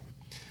market?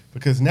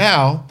 Because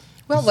now,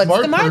 what's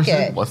the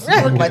market? What's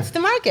the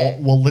market?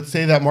 Well, let's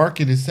say that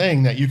market is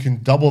saying that you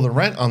can double the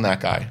rent on that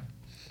guy.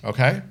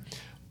 Okay?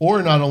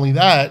 Or not only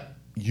that,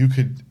 you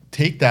could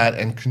take that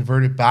and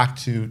convert it back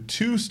to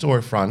 2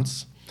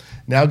 storefronts,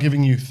 now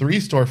giving you 3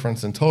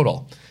 storefronts in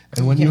total.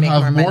 And when you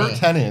have more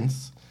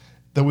tenants,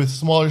 that with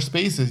smaller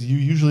spaces, you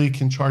usually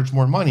can charge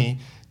more money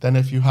than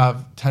if you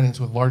have tenants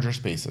with larger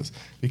spaces,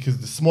 because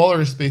the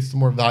smaller a space, the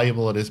more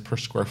valuable it is per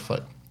square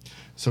foot.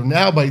 So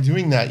now by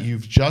doing that,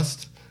 you've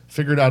just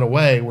figured out a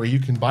way where you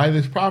can buy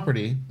this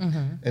property,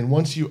 and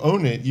once you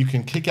own it, you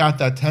can kick out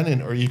that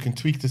tenant, or you can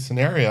tweak the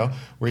scenario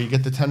where you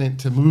get the tenant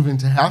to move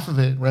into half of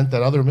it, rent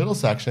that other middle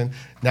section.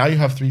 Now you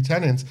have 3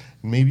 tenants,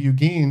 and maybe you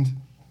gained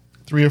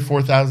 $3,000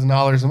 or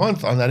 $4,000 a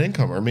month on that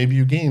income, or maybe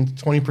you gained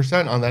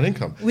 20% on that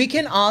income. We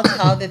can all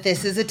tell that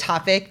this is a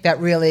topic that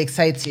really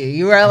excites you.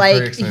 You are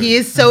like, he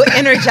is so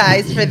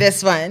energized for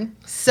this one.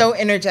 So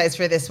energized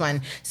for this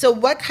one. So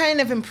what kind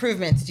of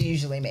improvements do you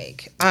usually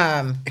make?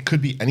 It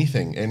could be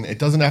anything, and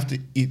it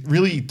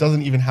really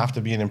doesn't even have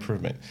to be an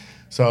improvement.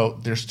 So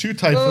there's 2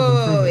 types of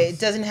improvements. It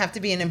doesn't have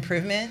to be an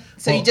improvement?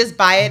 So you just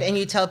buy it and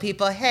you tell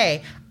people,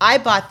 hey, I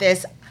bought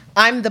this.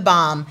 I'm the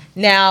bomb.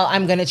 Now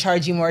I'm going to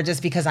charge you more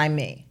just because I'm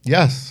me.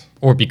 Yes.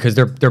 Or because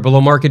they're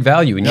below market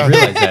value, and you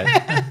realize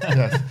that.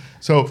 Yes.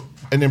 So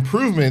an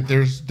improvement,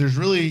 there's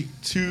really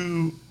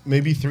 2,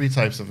 maybe 3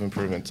 types of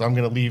improvements. So I'm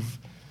going to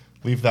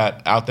leave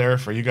that out there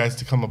for you guys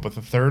to come up with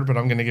a third, but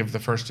I'm going to give the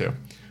first 2.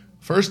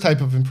 First type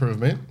of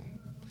improvement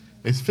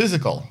is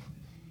physical,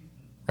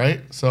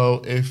 right?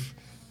 So if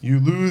you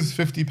lose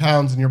 50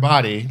 pounds in your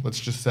body,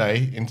 let's just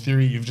say, in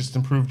theory, you've just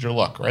improved your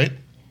look, right?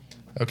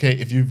 Okay,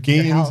 if you've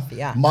gained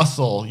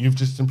muscle, you've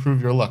just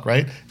improved your look,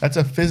 right? That's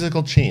a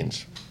physical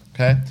change,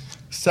 okay?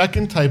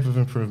 Second type of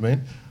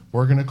improvement,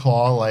 we're going to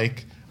call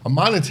like a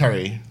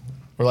monetary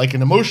or like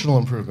an emotional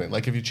improvement.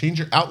 Like if you change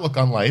your outlook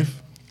on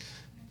life,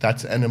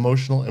 that's an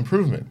emotional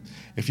improvement.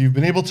 If you've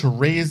been able to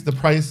raise the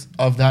price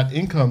of that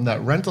income, that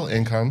rental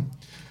income,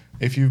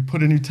 if you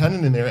put a new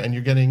tenant in there and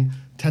you're getting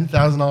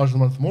 $10,000 a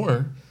month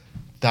more,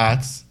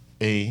 that's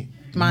a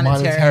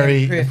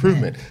monetary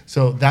improvement.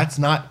 So that's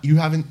not, you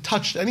haven't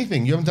touched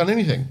anything. You haven't done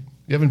anything.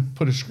 You haven't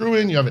put a screw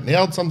in. You haven't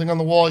nailed something on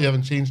the wall. You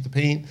haven't changed the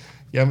paint.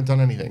 You haven't done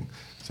anything.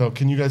 So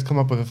can you guys come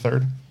up with a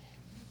third?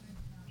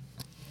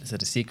 Is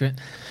it a secret?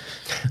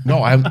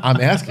 No, I'm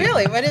asking.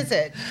 Really? What is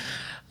it?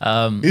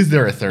 Is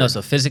there a third? No,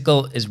 so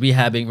physical is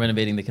rehabbing,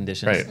 renovating the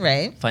conditions.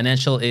 Right.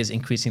 Financial is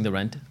increasing the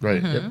rent.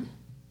 Right. Yep.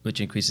 Which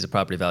increases the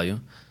property value.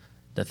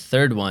 The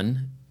third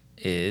one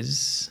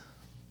is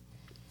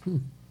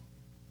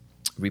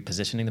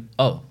repositioning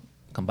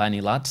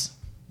combining lots.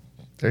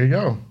 There you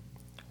go.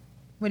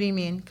 What do you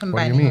mean? What do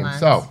Combining you mean? lots?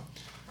 So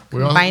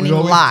we always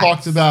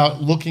talked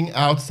about looking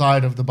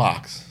outside of the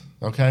box.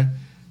 Okay.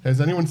 Has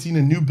anyone seen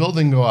a new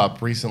building go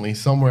up recently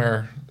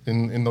somewhere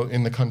in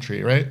the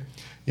country? Right.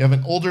 You have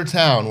an older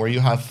town where you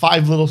have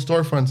 5 little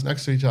storefronts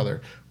next to each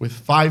other with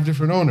 5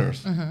 different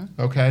owners.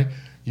 Okay.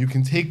 You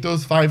can take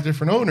those 5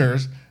 different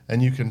owners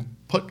and you can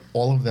put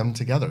all of them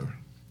together.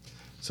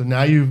 So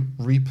now you've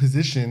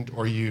repositioned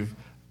or you've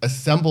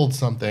assembled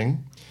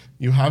something.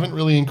 You haven't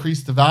really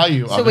increased the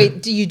value of it. So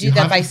wait, do you do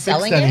that by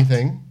selling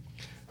anything.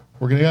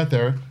 We're going to get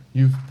there.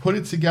 You've put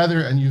it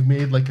together and you've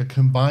made like a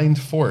combined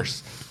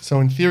force. So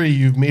in theory,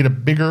 you've made a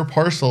bigger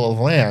parcel of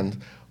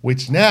land,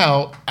 which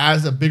now,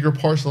 as a bigger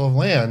parcel of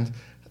land,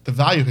 the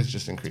value has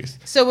just increased.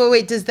 So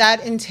wait, does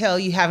that entail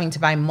you having to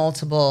buy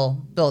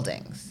multiple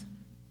buildings?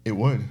 It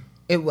would.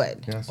 It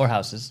would. Yes. Or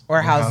houses.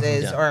 Or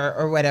houses, houses, yeah.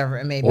 or whatever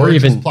it may be. Or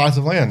even- just plots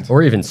of land.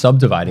 Or even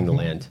subdividing the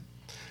land.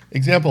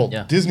 Example,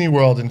 Yeah. Disney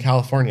World in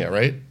California,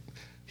 right?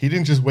 He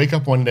didn't just wake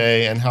up one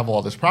day and have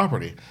all this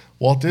property.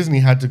 Walt Disney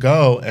had to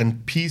go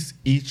and piece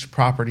each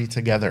property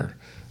together,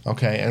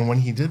 okay? And when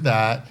he did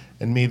that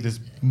and made this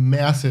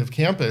massive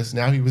campus,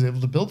 now he was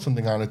able to build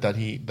something on it that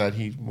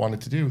he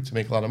wanted to do to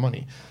make a lot of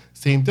money.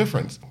 Same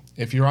difference.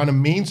 If you're on a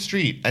main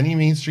street, any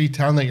main street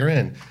town that you're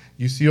in,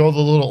 you see all the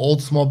little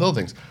old small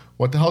buildings.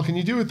 What the hell can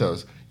you do with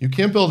those? You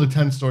can't build a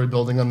 10-story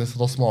building on this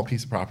little small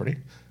piece of property,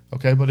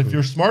 okay? But if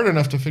you're smart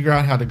enough to figure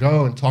out how to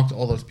go and talk to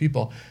all those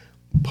people,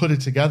 put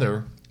it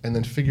together, and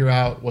then figure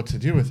out what to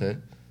do with it,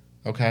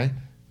 okay?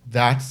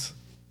 That's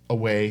a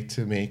way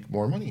to make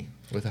more money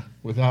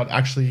without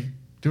actually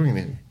doing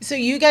anything. So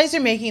you guys are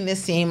making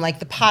this seem like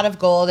the pot of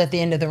gold at the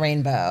end of the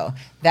rainbow,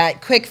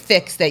 that quick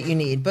fix that you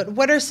need. But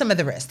what are some of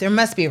the risks? There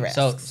must be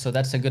risks. So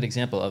that's a good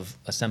example of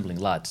assembling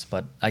lots.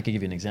 But I could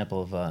give you an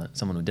example of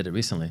someone who did it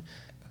recently.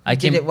 I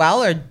Did it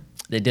well, or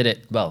They did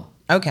it well.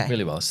 Okay.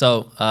 Really well.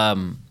 So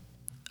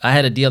I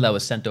had a deal that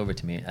was sent over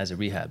to me as a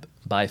rehab,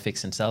 buy,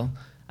 fix, and sell.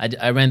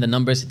 I ran the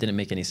numbers. It didn't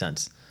make any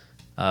sense.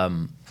 A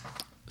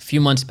few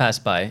months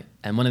passed by,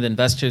 and one of the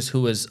investors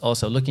who was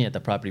also looking at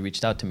the property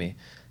reached out to me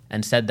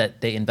and said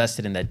that they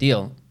invested in that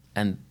deal,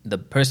 and the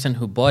person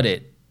who bought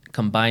it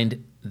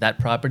combined that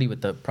property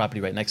with the property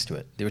right next to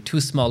it. There were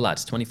two small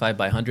lots, 25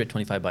 by 100,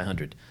 25 by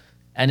 100.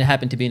 And it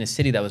happened to be in a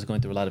city that was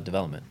going through a lot of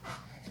development.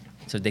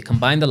 So they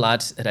combined the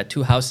lots. It had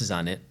two houses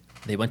on it.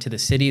 They went to the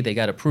city. They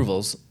got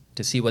approvals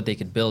to see what they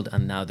could build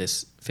on now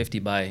this 50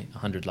 by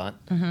 100 lot.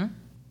 Mm-hmm.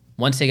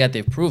 Once they got the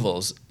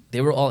approvals,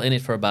 they were all in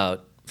it for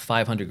about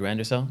 500 grand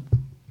or so.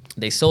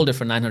 They sold it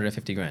for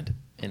 950 grand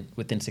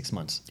within 6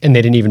 months. And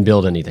they didn't even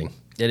build anything.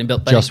 They didn't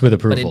build Just with But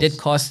it approvals. did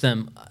cost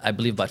them, I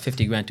believe, about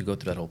 50 grand to go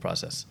through that whole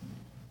process.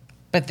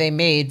 but they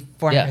made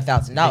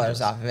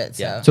 $400,000 off of it.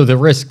 So. Yeah. So the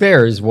risk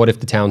there is, what if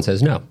the town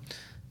says no?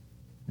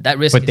 That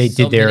risk But they is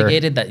so did their-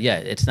 mitigated that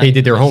it's not they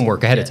did their risk.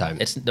 homework ahead of time.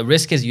 It's the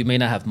risk is you may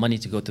not have money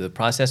to go through the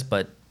process,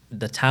 but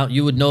the town,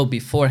 you would know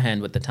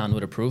beforehand what the town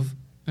would approve,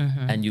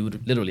 and you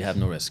would literally have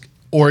no risk.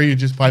 Or you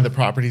just buy the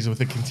properties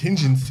with a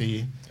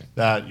contingency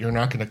that you're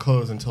not going to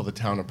close until the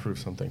town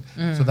approves something.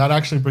 So that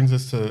actually brings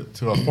us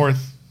to a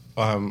fourth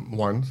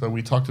one. So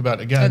we talked about,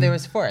 again. Oh, there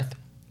was fourth.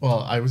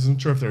 Well, I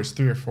wasn't sure if there's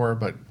 3 or 4,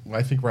 but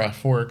I think we're at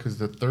 4 because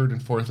the third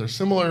and fourth are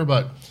similar.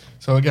 But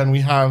so again, we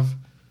have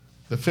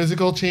the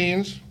physical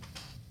change,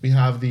 we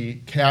have the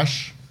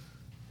cash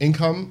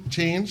income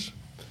change,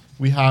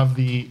 we have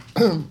the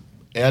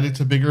added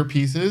to bigger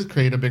pieces,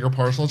 create a bigger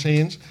parcel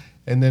change,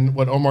 and then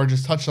what Omar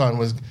just touched on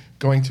was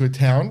going to a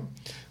town.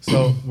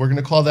 So we're going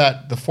to call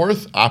that the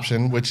fourth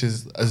option, which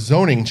is a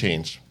zoning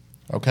change.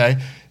 Okay,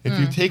 if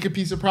you take a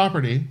piece of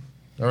property.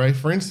 All right.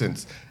 For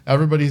instance,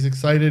 everybody's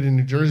excited in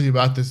New Jersey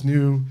about this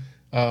new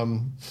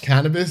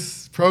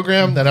cannabis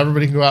program that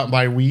everybody can go out and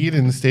buy weed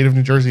in the state of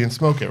New Jersey and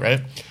smoke it,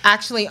 right?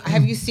 Actually,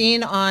 have you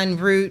seen on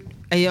Route,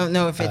 I don't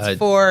know if it's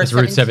 4 or it's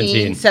Route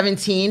 17.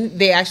 17,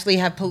 they actually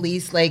have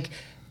police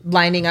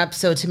lining up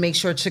to make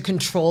sure to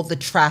control the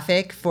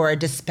traffic for a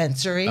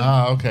dispensary.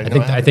 Okay.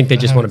 I think they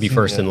just want to be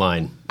first in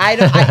line I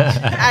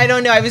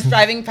don't know. I was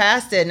driving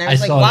past it and I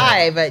was like, saw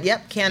why? that. But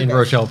yep, in cannabis.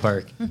 Rochelle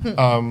Park.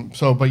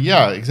 But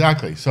yeah,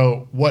 exactly.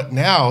 So what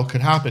now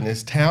could happen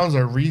is towns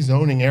are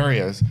rezoning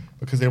areas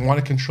because they want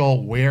to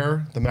control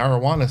where the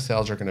marijuana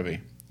sales are going to be.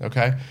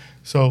 Okay.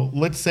 So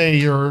let's say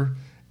you're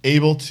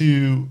able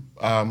to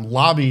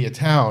lobby a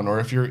town, or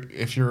if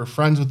you're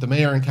friends with the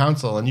mayor and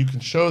council, and you can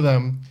show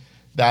them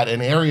that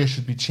an area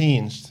should be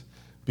changed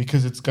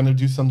because it's going to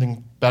do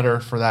something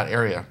better for that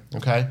area,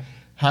 okay?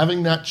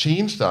 Having that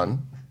change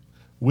done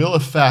will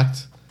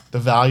affect the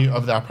value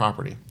of that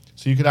property.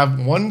 So you could have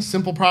one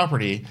simple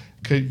property,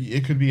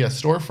 it could be a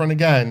storefront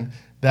again,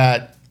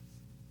 that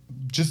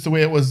just the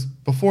way it was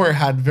before, it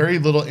had very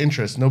little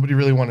interest. Nobody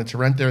really wanted to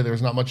rent there. There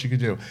was not much you could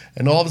do.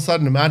 And all of a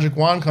sudden, a magic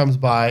wand comes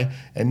by,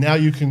 and now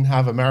you can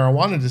have a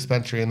marijuana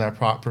dispensary in that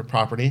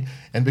property.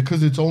 And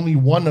because it's only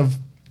one of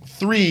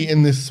 3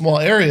 in this small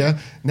area,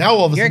 now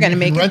all of a You're sudden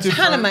gonna you can make a rent it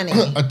ton for of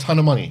money. a ton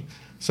of money.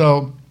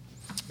 So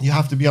you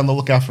have to be on the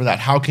lookout for that.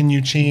 How can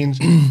you change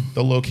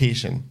the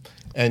location?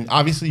 And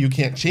obviously you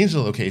can't change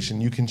the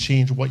location. You can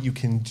change what you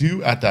can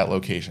do at that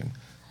location.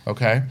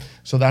 Okay?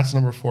 So that's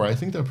number 4. I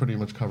think that pretty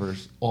much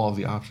covers all of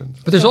the options.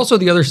 But there's also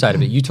the other side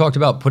of it. You talked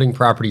about putting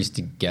properties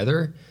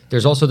together.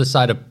 There's also the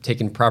side of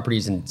taking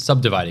properties and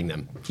subdividing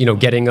them.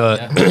 Getting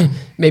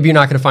maybe you're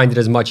not going to find it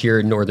as much here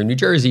in northern New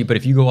Jersey, but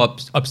if you go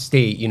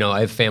upstate, I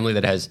have family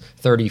that has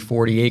 30,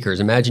 40 acres.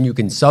 Imagine you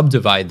can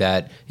subdivide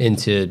that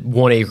into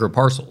 1 acre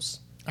parcels.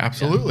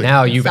 Absolutely.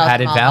 Now you've sell them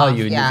added all value,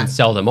 off, and yeah. you can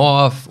sell them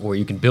off, or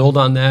you can build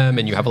on them,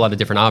 and you have a lot of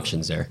different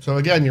options there. So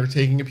again, you're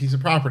taking a piece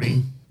of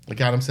property,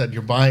 like Adam said,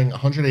 you're buying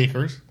 100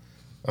 acres,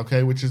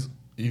 okay, which is,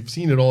 you've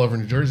seen it all over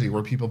New Jersey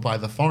where people buy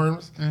the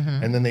farms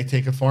and then they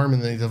take a farm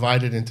and they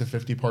divide it into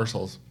 50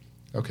 parcels,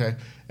 okay?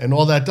 And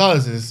all that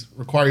does is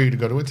require you to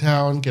go to a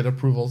town, get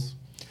approvals.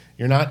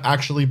 You're not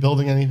actually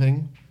building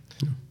anything,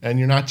 and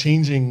you're not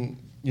changing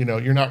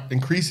you're not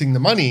increasing the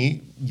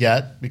money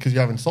yet because you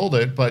haven't sold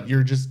it, but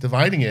you're just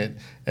dividing it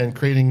and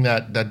creating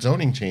that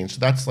zoning change. So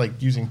that's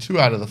like using 2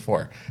 out of the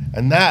 4.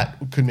 And that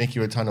could make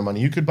you a ton of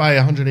money. You could buy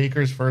 100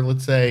 acres for,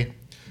 let's say,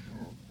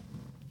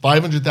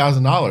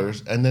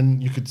 $500,000, and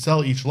then you could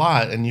sell each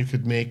lot and you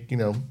could make,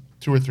 $2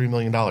 or $3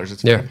 million.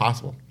 It's very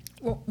possible.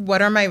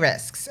 What are my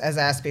risks, as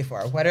I asked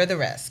before? What are the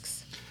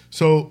risks?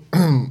 So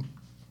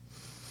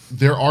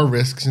there are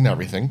risks in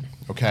everything,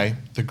 okay?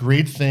 The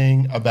great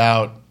thing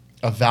about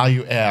a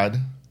value add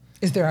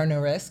is there are no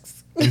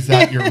risks. is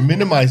that you're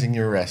minimizing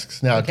your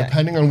risks. Now, Okay.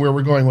 depending on where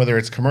we're going, whether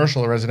it's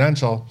commercial or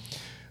residential,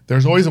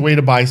 there's always a way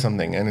to buy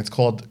something, and it's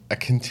called a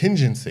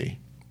contingency,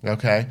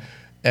 okay?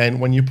 And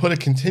when you put a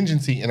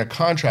contingency in a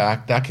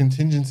contract, that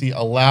contingency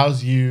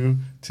allows you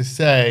to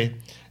say,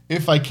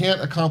 if I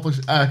can't accomplish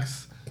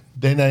X,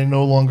 then I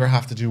no longer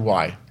have to do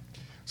Y.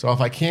 So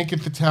if I can't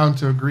get the town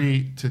to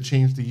agree to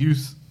change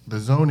the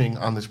zoning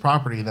on this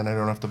property, then I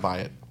don't have to buy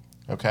it.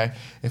 Okay?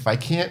 If I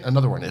can't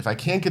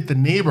get the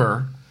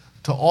neighbor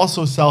to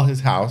also sell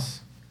his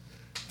house,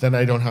 then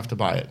I don't have to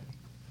buy it.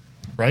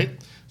 Right?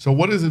 So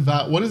what does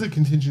a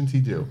contingency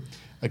do?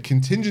 A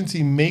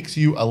contingency makes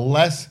you a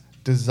less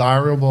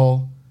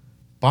desirable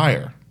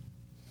buyer.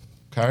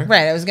 Okay?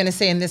 Right. I was going to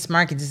say, in this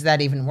market, does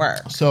that even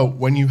work? So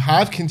when you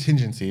have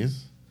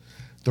contingencies,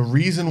 the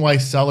reason why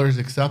sellers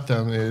accept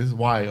them is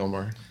why,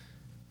 Omar?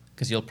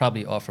 Because you'll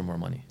probably offer more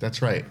money.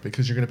 That's right,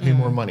 because you're going to pay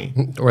more money.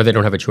 Or they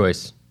don't have a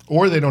choice.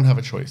 Or they don't have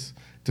a choice.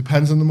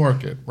 Depends on the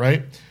market,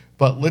 right?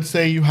 But let's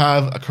say you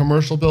have a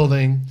commercial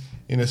building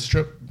in a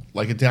strip,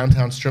 like a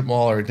downtown strip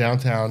mall or a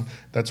downtown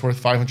that's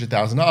worth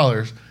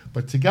 $500,000.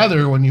 But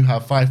together, when you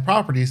have 5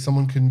 properties,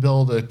 someone can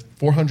build a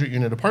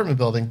 400-unit apartment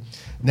building.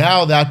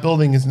 Now that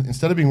building is,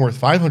 instead of being worth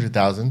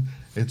 $500,000,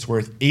 it's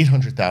worth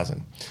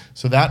 $800,000.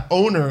 So that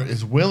owner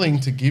is willing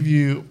to give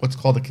you what's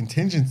called a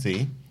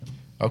contingency.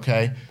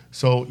 Okay,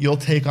 so you'll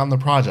take on the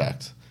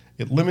project.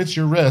 It limits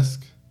your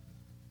risk.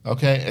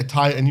 Okay,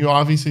 and you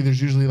obviously,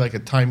 there's usually like a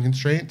time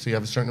constraint, so you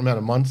have a certain amount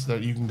of months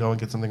that you can go and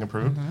get something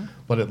approved,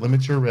 but it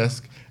limits your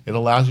risk. It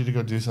allows you to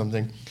go do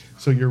something.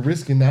 So your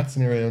risk in that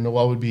scenario,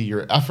 Noel, would be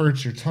your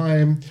efforts, your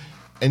time,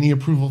 any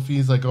approval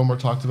fees like Omar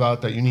talked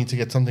about that you need to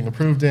get something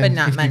approved in. But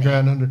not 50 money.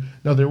 grand under.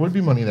 No, there would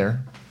be money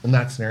there in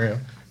that scenario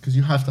because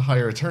you have to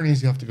hire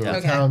attorneys, you have to go to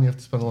Okay. town, you have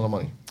to spend a lot of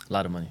money. A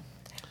lot of money.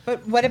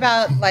 But what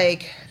about,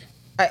 like,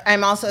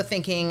 I'm also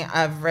thinking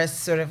of risks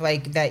sort of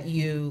like that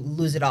you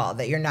lose it all,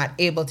 that you're not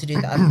able to do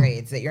the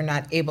upgrades, that you're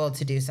not able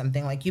to do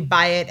something. Like you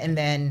buy it and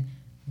then,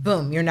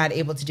 boom, you're not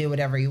able to do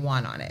whatever you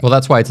want on it. Well,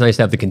 that's why it's nice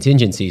to have the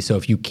contingency. So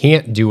if you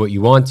can't do what you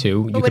want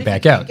to, But you what could if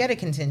back you can't out. get a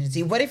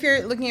contingency? What if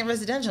you're looking at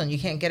residential and you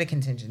can't get a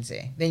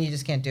contingency? Then you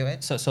just can't do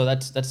it? So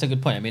that's a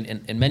good point. I mean,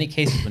 in many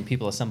cases, when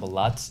people assemble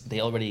lots,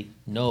 they already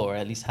know or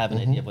at least have an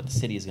idea of what the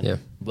city is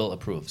will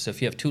approve. So if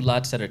you have 2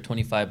 lots that are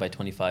 25 by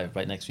 25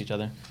 right next to each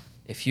other,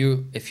 if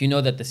you know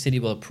that the city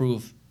will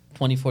approve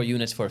 24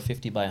 units for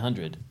 50 by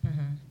 100,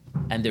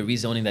 and they're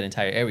rezoning that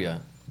entire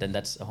area, then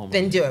that's a home run.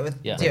 Then do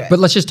it. Do it. But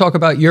let's just talk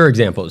about your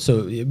example.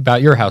 So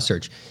about your house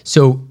search.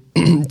 So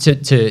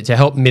to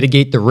help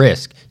mitigate the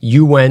risk,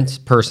 you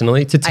went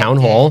personally to town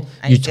did. hall.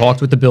 I You did. talked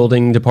with the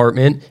building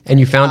department, and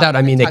you found out.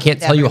 I mean, they talked can't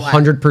with tell you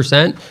everyone.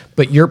 100%,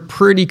 but you're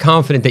pretty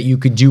confident that you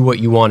could do what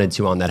you wanted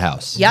to on that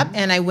house. Yep,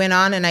 and I went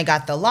on and I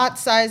got the lot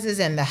sizes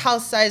and the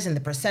house size and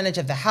the percentage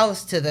of the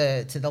house to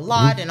the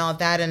lot and all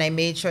that, and I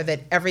made sure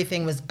that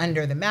everything was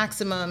under the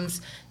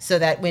maximums, so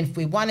that if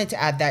we wanted to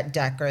add that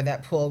deck or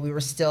that pool, we were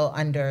still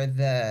under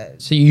the.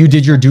 So you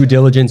did your due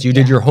diligence, you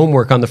did your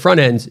homework on the front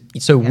end,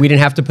 so we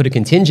didn't have to put a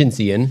contingency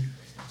in.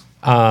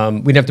 We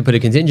didn't have to put a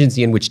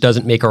contingency in, which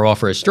doesn't make our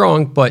offer as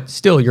strong, but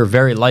still, you're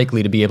very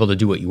likely to be able to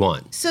do what you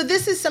want. So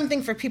this is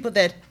something for people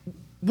that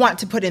want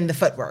to put in the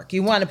footwork.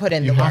 You want to put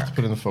in You the have work. to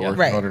put in the footwork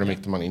Right. in order to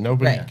make the money.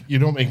 Nobody, Right. you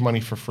don't make money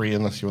for free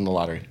unless you win the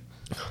lottery.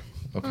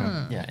 Okay.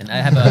 Yeah, and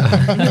I have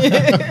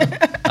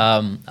a.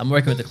 I'm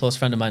working with a close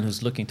friend of mine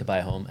who's looking to buy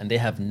a home, and they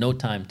have no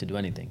time to do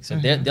anything. So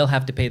they'll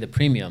have to pay the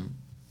premium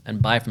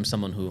and buy from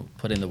someone who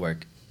put in the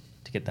work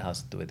to get the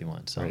house the way they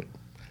want. So Right.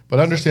 But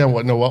understand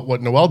what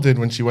Noelle did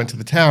when she went to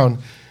the town.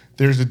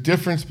 There's a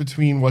difference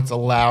between what's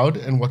allowed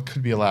and what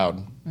could be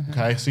allowed.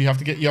 Okay, so you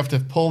have to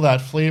pull that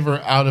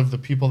flavor out of the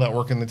people that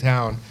work in the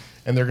town,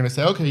 and they're going to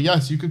say, okay,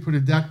 yes, you could put a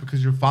deck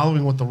because you're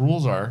following what the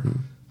rules are.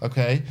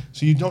 Okay,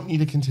 so you don't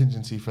need a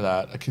contingency for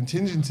that. A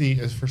contingency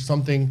is for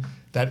something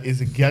that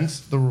is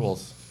against the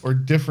rules or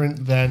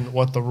different than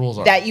what the rules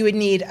are. That you would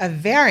need a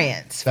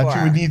variance for. That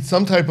you would need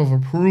some type of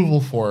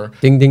approval for.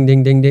 Ding, ding,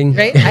 ding, ding, ding.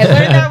 Right? I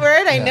learned that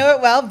word. I know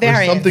it well. Or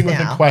Variance something with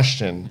now. a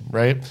question,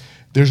 right?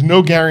 There's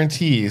no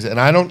guarantees, and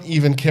I don't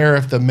even care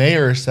if the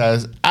mayor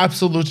says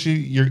absolutely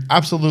you're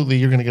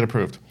going to get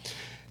approved.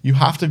 You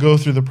have to go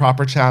through the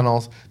proper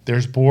channels.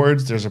 There's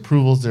boards, there's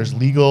approvals, there's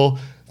legal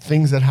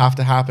things that have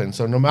to happen.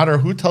 So no matter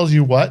who tells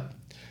you what,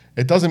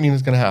 it doesn't mean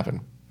it's going to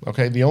happen.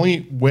 Okay? The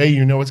only way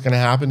you know it's going to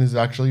happen is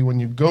actually when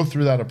you go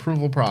through that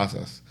approval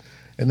process.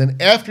 And then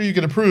after you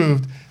get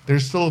approved,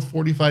 there's still a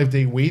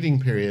 45-day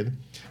waiting period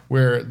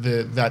where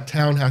that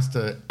town has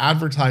to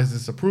advertise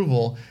this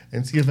approval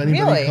and see if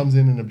anybody Really? comes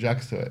in and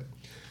objects to it.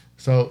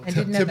 So I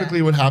didn't know typically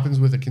that. what happens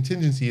with a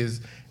contingency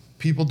is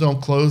people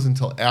don't close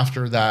until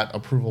after that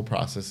approval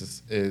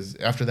process is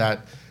after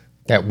that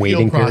That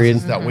waiting appeal process,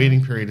 period. that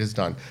waiting period is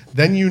done.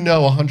 Then you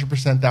know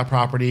 100% that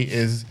property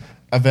is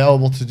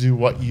available to do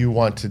what you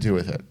want to do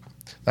with it.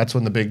 That's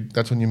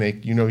when you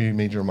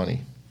made your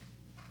money.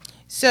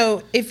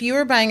 So if you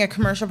were buying a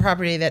commercial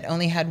property that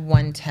only had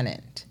one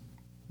tenant,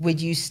 would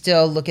you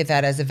still look at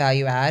that as a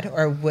value add,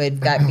 or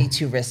would that be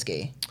too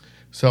risky?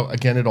 So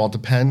again, it all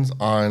depends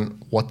on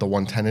what the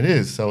one tenant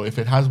is. So if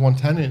it has one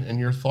tenant and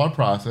your thought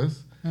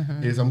process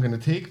is I'm going to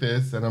take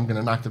this and I'm going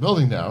to knock the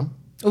building down,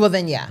 Well,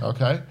 then, yeah.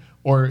 okay?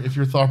 Or if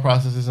your thought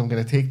process is I'm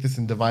going to take this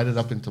and divide it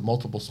up into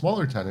multiple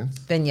smaller tenants,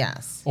 Then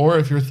yes. or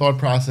if your thought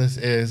process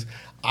is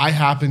I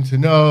happen to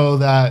know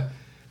that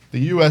the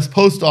U.S.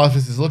 Post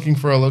Office is looking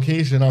for a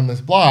location on this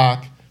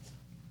block,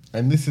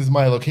 and this is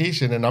my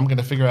location, and I'm going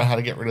to figure out how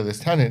to get rid of this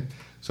tenant.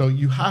 So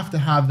you have to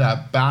have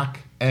that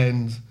back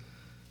end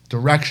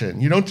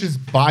direction. You don't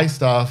just buy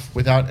stuff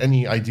without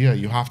any idea.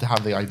 You have to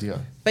have the idea.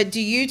 But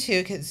do you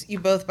two, because you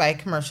both buy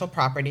commercial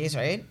properties,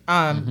 right?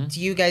 Do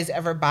you guys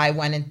ever buy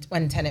one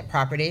tenant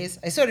properties?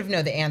 I sort of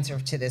know the answer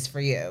to this for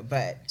you,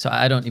 but So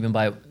I don't even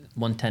buy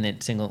one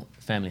tenant single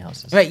family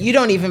houses. right, you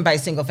don't even buy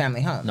single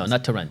family homes. No,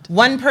 not to rent.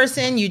 One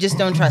person, you just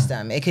don't trust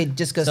them. It could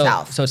just go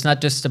south. So it's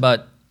not just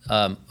about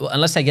well,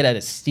 unless I get at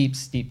a steep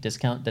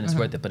discount, then it's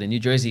worth it. But in New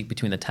Jersey,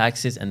 between the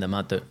taxes and the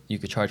amount that you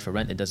could charge for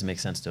rent, it doesn't make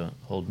sense to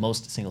hold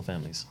most single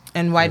families.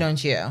 And why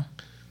don't you?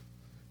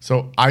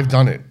 So I've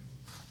done it.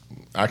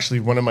 Actually,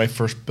 one of my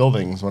first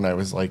buildings when I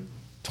was like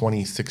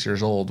 26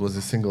 years old was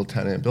a single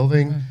tenant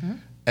building.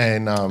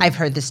 And I've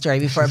heard this story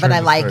before, she's but heard I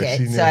the like story. it,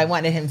 She so knew. I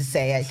wanted him to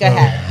say it. Go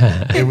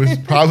ahead. It was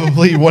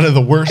probably one of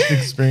the worst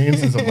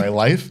experiences of my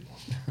life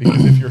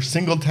because if your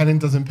single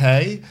tenant doesn't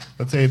pay,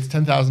 let's say it's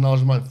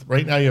 $10,000 a month.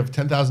 Right now you have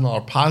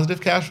 $10,000 positive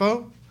cash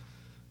flow,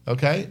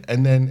 okay?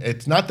 And then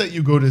it's not that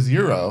you go to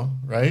zero,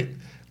 right?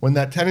 When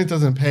that tenant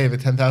doesn't pay the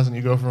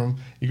 $10,000,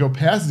 you go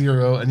past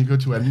zero and you go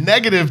to a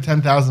negative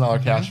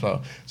 $10,000 cash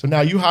flow. So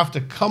now you have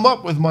to come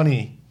up with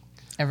money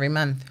Every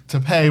month. to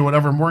pay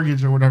whatever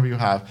mortgage or whatever you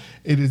have.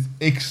 It is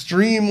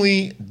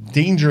extremely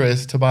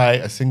dangerous to buy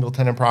a single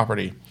tenant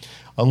property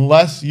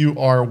unless you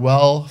are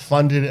well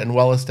funded and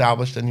well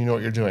established and you know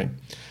what you're doing.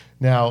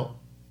 Now,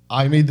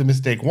 I made the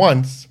mistake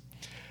once.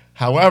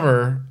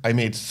 However, I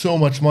made so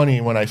much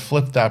money when I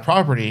flipped that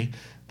property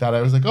that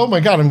I was like, oh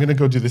my God, I'm going to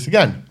go do this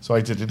again. So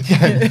I did it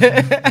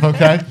again.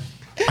 Okay?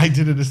 I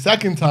did it a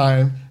second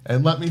time.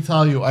 And let me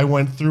tell you, I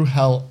went through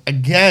hell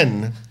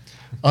again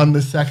on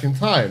the second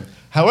time.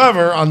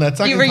 However, on that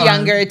second You were time,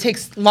 younger. It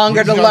takes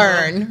longer to younger,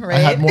 learn, right? I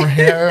had more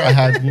hair. I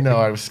had,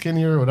 I was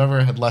skinnier,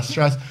 whatever. I had less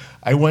stress.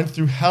 I went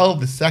through hell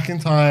the second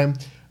time,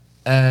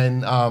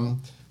 and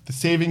the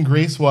saving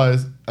grace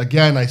was,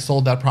 again, I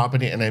sold that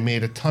property and I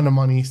made a ton of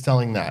money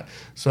selling that.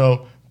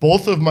 So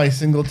both of my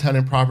single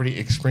tenant property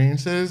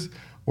experiences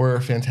were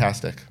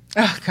fantastic.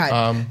 Oh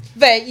God!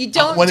 But you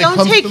don't When it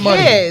comes take to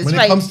money, his when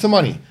right. it comes to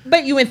money.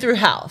 But you went through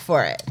hell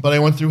for it. But I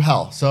went through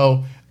hell.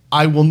 So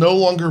I will no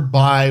longer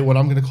buy what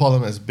I'm going to call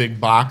them as big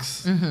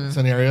box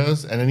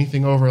scenarios, and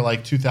anything over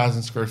like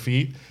 2,000 square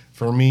feet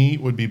for me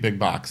would be big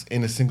box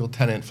in a single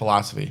tenant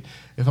philosophy.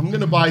 If I'm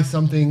going to buy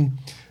something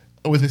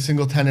with a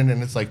single tenant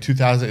and it's like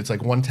 2,000, it's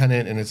like one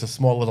tenant and it's a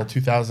small little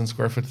 2,000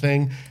 square foot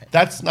thing,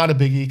 that's not a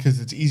biggie because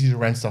it's easy to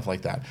rent stuff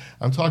like that.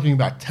 I'm talking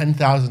about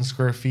 10,000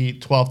 square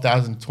feet,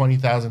 12,000,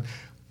 20,000,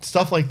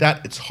 stuff like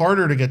that. It's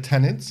harder to get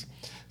tenants.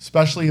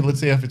 Especially,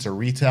 let's say if it's a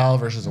retail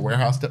versus a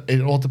warehouse,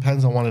 it all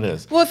depends on what it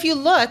is. Well, if you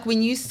look,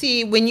 when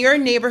your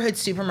neighborhood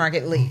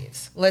supermarket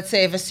leaves, let's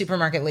say if a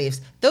supermarket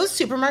leaves, those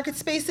supermarket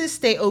spaces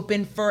stay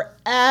open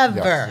forever.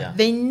 Yes. Yeah.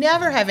 They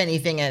never have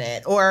anything in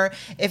it. Or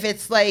if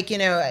it's like, I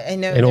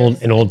know An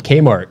old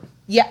Kmart.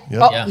 Yeah.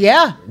 Yep. Oh,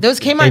 yeah. Those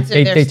Kmart's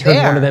They turned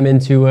one of them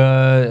into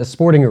a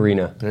sporting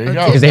arena. There you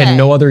go. Because they had Okay.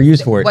 no other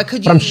use for it. What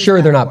could But I'm you use sure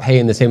that they're not for?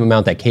 paying the same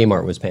amount that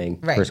Kmart was paying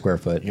per Right. square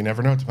foot. You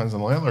never know. It depends on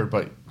the landlord,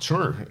 but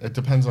sure, it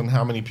depends on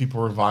how many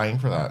people are vying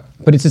for that.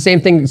 But it's the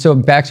same thing. So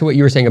back to what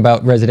you were saying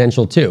about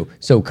residential too.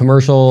 So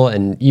commercial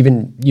and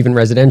even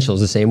residential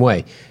is the same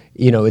way.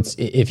 It's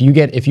if you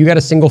get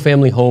a single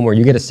family home or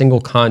you get a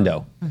single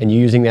condo and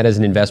you're using that as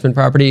an investment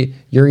property,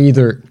 you're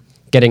either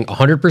getting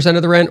 100%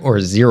 of the rent or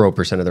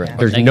 0% of the rent.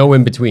 There's no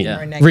in between, Yeah.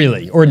 Or negative.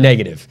 really, or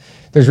negative.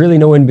 There's really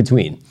no in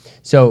between.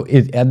 So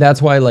and that's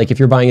why, like, if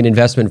you're buying an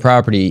investment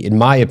property, in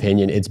my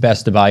opinion, it's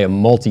best to buy a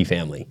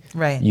multifamily.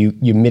 Right. You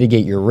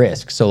mitigate your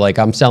risk. So, like,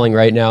 I'm selling a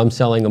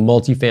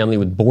multifamily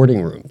with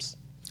boarding rooms.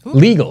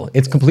 Legal.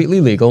 It's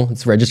completely legal.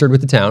 It's registered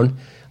with the town.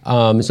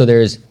 So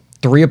there's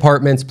 3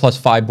 apartments plus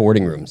 5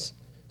 boarding rooms.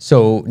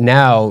 So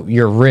now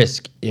your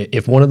risk,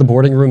 if one of the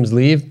boarding rooms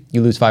leave,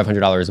 you lose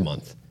 $500 a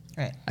month.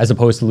 Right. As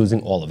opposed to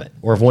losing all of it.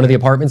 Or if one of the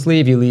apartments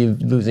leave, you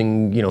leave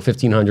losing,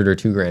 $1,500 or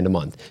 $2,000 a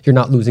month. You're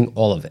not losing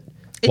all of it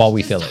while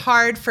we fill it. It's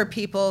hard for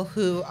people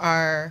who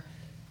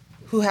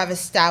have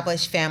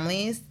established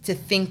families to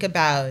think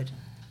about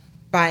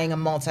buying a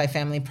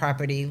multifamily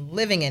property,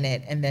 living in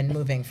it, and then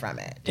moving from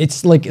it.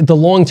 It's like the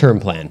long-term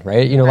plan,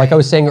 right? You know, like I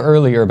was saying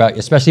earlier about,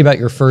 especially about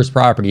your first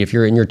property, if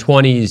you're in your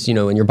 20s, you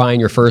know, and you're buying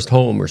your first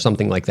home or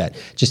something like that,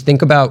 just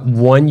think about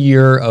 1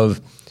 year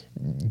of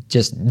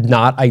just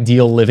not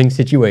ideal living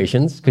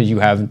situations because you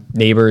have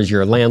neighbors,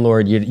 you're a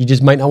landlord, you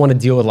just might not want to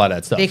deal with a lot of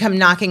that stuff. They come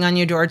knocking on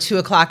your door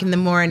 2:00 in the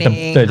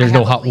morning. There's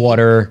no hot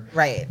water.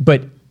 Right.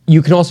 But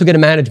you can also get a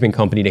management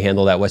company to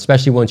handle that,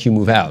 especially once you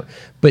move out.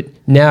 But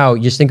now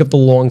just think of the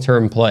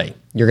long-term play.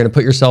 You're going to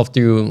put yourself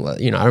through,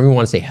 you know, I don't even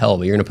want to say hell,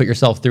 but you're going to put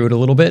yourself through it a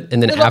little bit.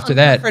 And then after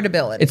that,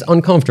 it's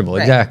uncomfortable.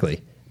 Right.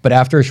 Exactly. But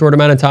after a short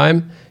amount of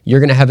time, you're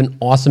going to have an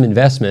awesome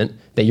investment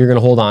that you're going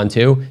to hold on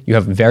to. You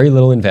have very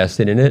little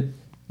invested in it.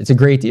 It's a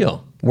great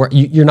deal.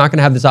 You're not going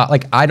to have this,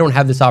 like I don't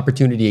have this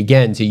opportunity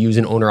again to use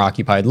an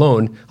owner-occupied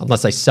loan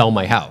unless I sell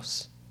my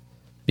house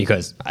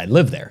because I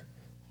live there.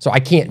 So I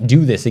can't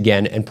do this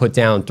again and put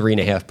down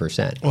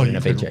 3.5% on an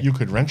FHA. You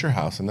could rent your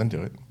house and then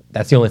do it.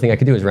 That's the only thing I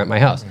could do is rent my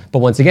house. But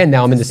once again,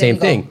 now I'm in the same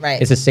thing.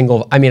 Right. It's a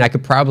single, I mean, I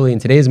could probably in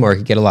today's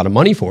market get a lot of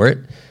money for it,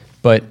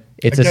 but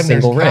it's a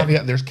single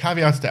rent. There's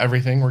caveats to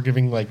everything. We're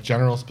giving like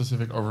general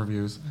specific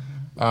overviews.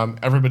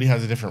 Everybody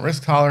has a different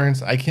risk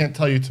tolerance. I can't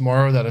tell you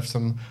tomorrow that if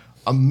some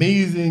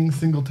amazing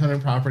single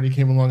tenant property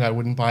came along, I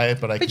wouldn't buy it,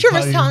 but your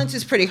risk tolerance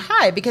is pretty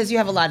high because you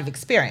have a lot of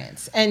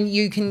experience, and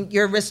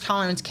your risk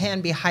tolerance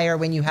can be higher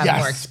when you have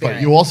more experience.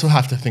 But you also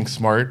have to think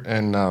smart,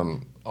 and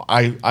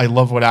I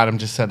love what Adam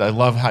just said. I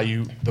love how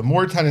the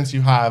more tenants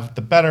you have,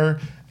 the better.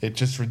 It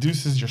just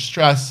reduces your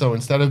stress. So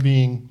instead of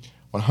being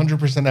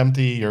 100%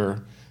 empty,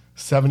 you're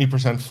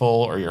 70%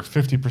 full or you're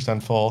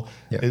 50% full.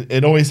 Yeah.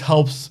 It always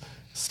helps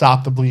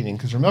stop the bleeding,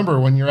 because remember,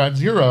 when you're at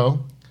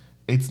zero,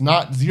 it's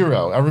not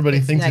zero. Everybody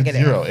thinks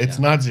negative. It's zero. It's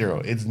not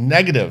zero. It's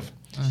negative.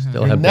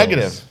 Still have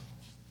negative. Bills.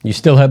 You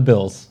still have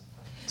bills.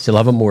 Still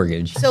have a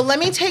mortgage. So let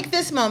me take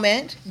this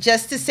moment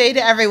just to say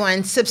to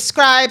everyone,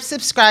 subscribe,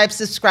 subscribe,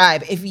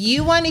 subscribe. If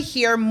you want to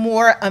hear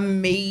more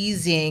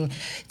amazing,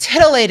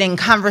 titillating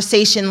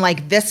conversation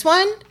like this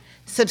one,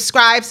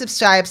 subscribe,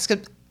 subscribe,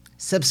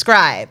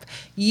 subscribe.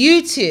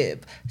 YouTube,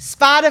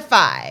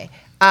 Spotify,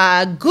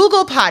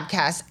 Google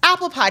Podcasts,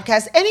 Apple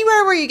Podcasts,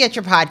 anywhere where you get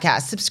your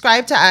podcasts.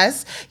 Subscribe to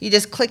us. You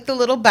just click the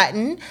little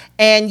button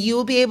and you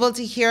will be able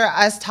to hear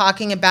us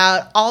talking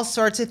about all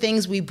sorts of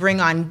things. We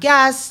bring on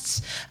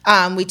guests.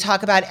 We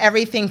talk about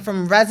everything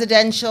from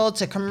residential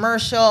to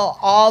commercial,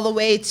 all the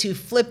way to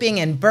flipping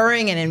and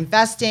burring and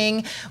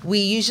investing. We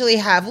usually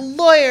have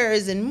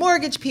lawyers and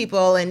mortgage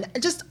people and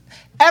just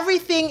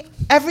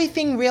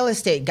everything real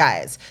estate,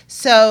 guys.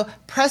 So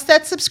press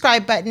that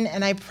subscribe button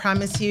and I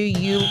promise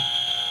you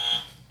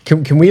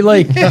Can we put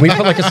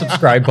like a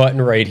subscribe button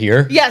right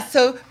here? Yes,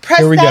 so press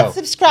that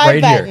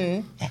subscribe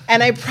button,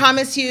 and I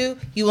promise you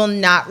will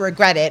not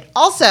regret it.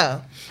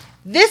 Also,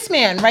 this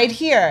man right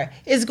here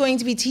is going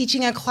to be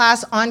teaching a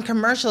class on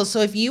commercials. So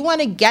if you want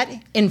to get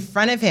in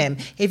front of him,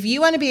 if you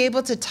want to be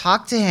able to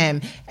talk to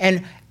him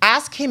and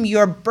ask him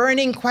your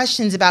burning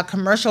questions about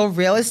commercial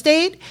real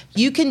estate,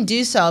 you can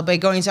do so by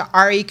going to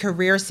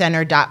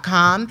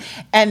recareercenter.com.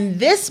 And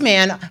this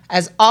man,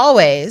 as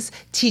always,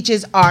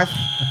 teaches our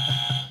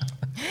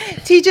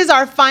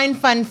Fine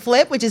Fun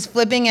Flip, which is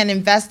flipping and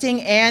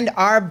investing, and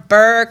our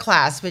BRRRR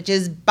class, which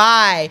is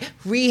buy,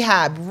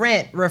 rehab,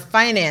 rent,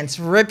 refinance,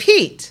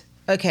 repeat.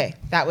 Okay,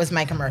 that was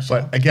my commercial.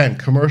 But again,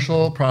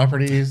 commercial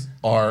properties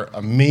are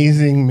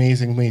amazing,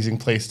 amazing, amazing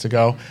place to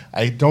go.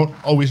 I don't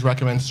always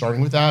recommend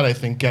starting with that. I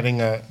think getting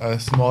a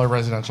smaller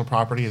residential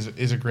property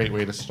is a great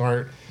way to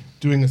start.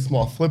 Doing a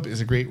small flip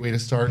is a great way to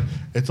start.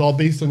 It's all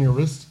based on your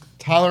risk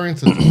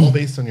tolerance. It's all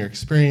based on your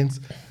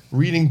experience.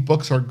 Reading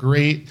books are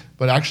great,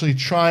 but actually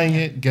trying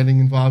it, getting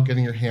involved,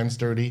 getting your hands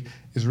dirty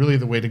is really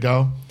the way to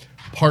go.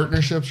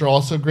 Partnerships are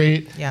also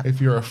great. Yeah.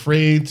 If you're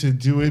afraid to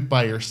do it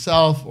by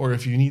yourself, or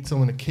if you need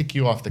someone to kick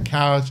you off the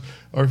couch,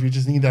 or if you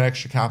just need that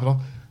extra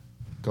capital,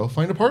 go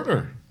find a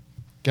partner.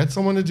 Get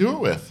someone to do it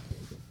with.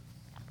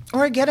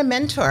 Or get a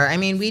mentor. I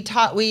mean, we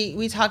talk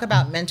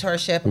about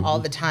mentorship all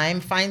the time.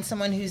 Find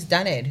someone who's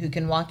done it, who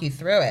can walk you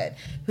through it,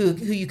 who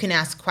you can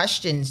ask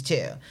questions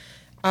to.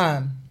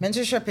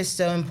 Mentorship is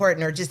so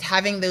important, or just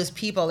having those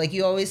people, like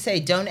you always say,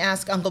 don't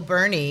ask Uncle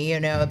Bernie,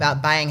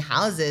 about buying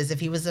houses. If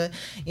he was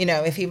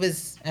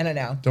I don't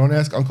know. Don't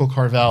ask Uncle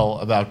Carvel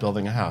about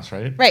building a house,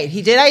 right? Right.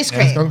 He did ice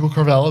cream. Ask Uncle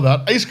Carvel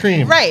about ice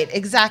cream. Right.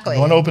 Exactly. If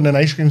you want to open an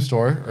ice cream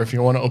store, or if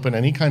you want to open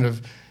any kind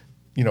of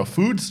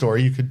food store,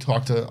 you could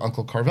talk to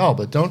Uncle Carvel,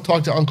 but don't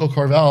talk to Uncle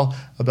Carvel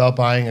about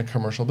buying a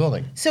commercial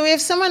building. So we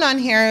have someone on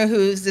here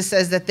who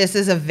says that this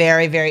is a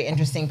very, very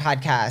interesting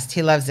podcast.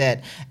 He loves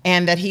it,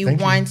 and that he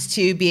wants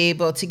to be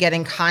able to get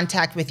in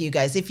contact with you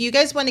guys. If you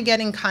guys want to get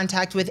in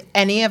contact with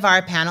any of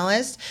our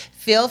panelists,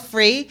 feel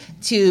free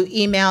to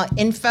email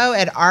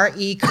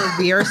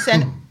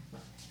info@recareercenter.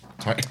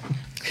 Sorry.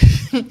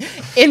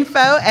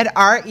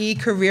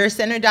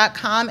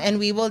 info@recareercenter.com, and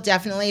we will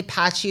definitely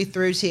patch you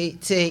through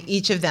to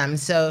each of them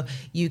so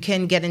you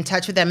can get in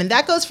touch with them. And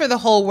that goes for the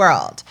whole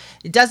world.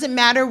 It doesn't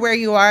matter where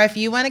you are. If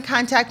you want to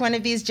contact one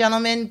of these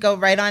gentlemen, go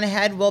right on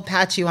ahead. We'll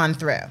patch you on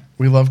through.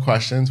 We love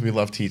questions. We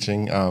love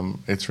teaching.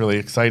 It's really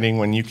exciting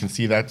when you can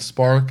see that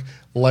spark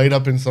light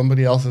up in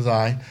somebody else's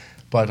eye.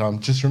 But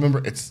just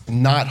remember, it's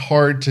not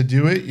hard to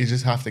do it. You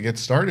just have to get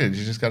started.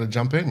 You just got to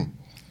jump in.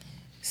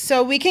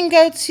 So we can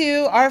go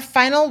to our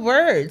final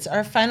words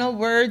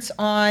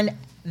on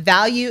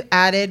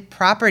value-added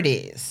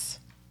properties.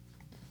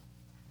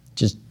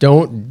 Just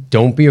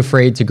don't be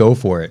afraid to go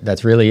for it.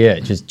 That's really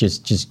it.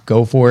 Just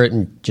go for it,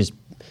 and just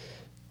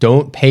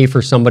don't pay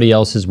for somebody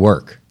else's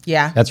work.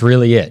 Yeah. That's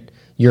really it.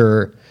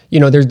 There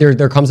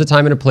comes a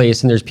time and a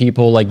place, and there's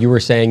people like you were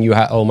saying,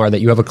 Omar,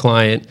 that you have a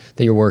client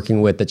that you're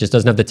working with that just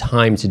doesn't have the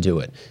time to do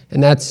it.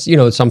 And that's,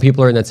 some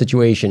people are in that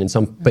situation,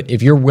 but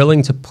if you're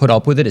willing to put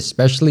up with it,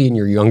 especially in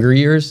your younger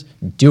years,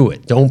 do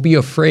it. Don't be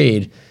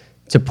afraid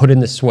to put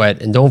in the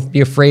sweat, and don't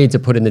be afraid to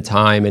put in the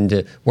time and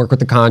to work with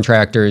the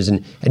contractors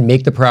and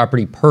make the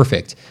property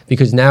perfect,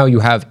 because now you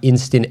have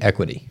instant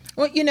equity.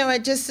 Well,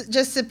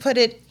 just to put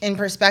it in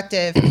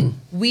perspective,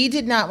 we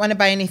did not want to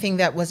buy anything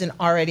that wasn't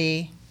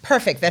already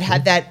perfect, that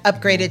had that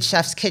upgraded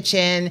chef's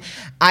kitchen.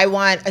 I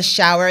want a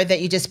shower that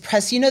you just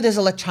press. There's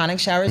electronic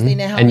showers they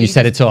now have. And you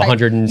set it to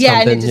 100 and yeah,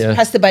 something. And you just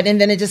press the button,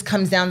 and then it just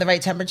comes down the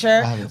right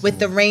temperature. With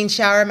the rain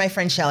shower, my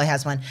friend Shelly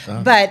has one.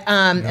 But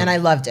and I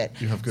loved it.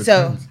 You have good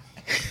friends.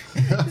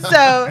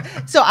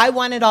 So I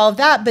wanted all of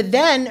that. But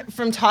then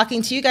from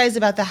talking to you guys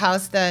about the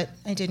house that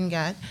I didn't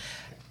get,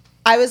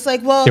 I was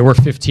like, well, there were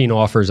 15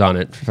 offers on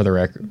it, for the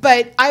record.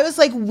 But I was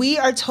like, we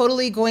are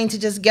totally going to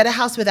just get a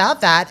house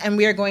without that, and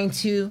we are going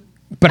to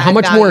But how add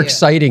much value. more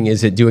exciting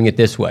is it doing it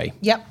this way?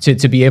 Yep.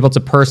 To be able to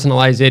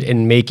personalize it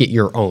and make it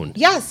your own.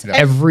 Yes. Yeah.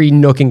 Every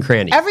nook and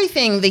cranny.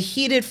 Everything, the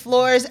heated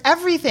floors,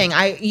 everything.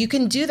 You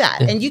can do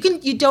that, and you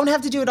don't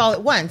have to do it all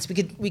at once.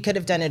 We could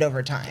have done it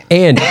over time.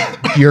 And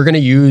you're going to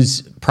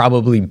use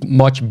probably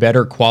much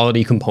better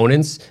quality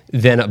components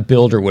than a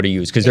builder would have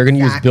used, because they're going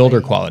to use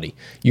builder quality.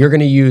 You're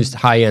going to use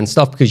high-end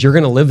stuff because you're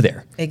going to live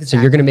there. Exactly. So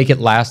you're going to make it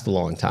last a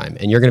long time,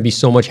 and you're going to be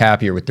so much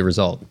happier with the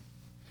result.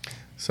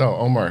 So,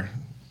 Omar.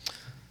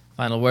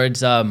 Final words.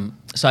 So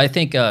I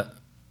think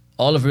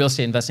all of real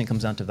estate investing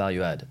comes down to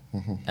value add.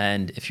 Mm-hmm.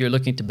 And if you're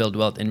looking to build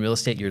wealth in real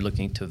estate, you're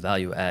looking to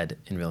value add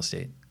in real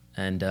estate.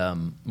 And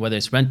whether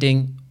it's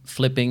renting,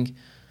 flipping,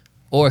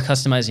 or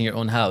customizing your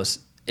own house,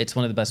 it's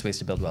one of the best ways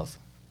to build wealth.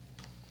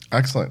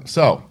 Excellent.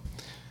 So,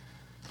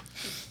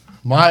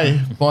 my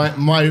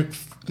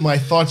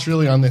thoughts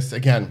really on this,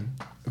 again,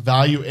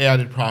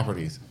 value-added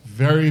properties.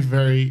 Very,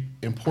 very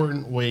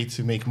important way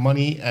to make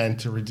money and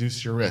to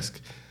reduce your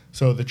risk.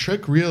 So the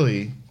trick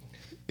really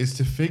is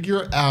to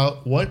figure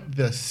out what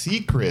the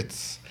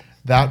secrets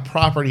that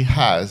property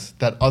has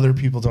that other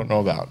people don't know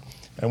about.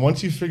 And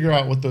once you figure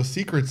out what those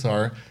secrets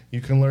are,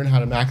 you can learn how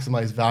to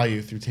maximize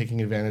value through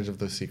taking advantage of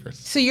those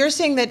secrets. So you're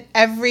saying that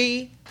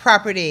every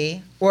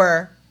property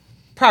or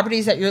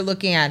properties that you're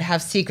looking at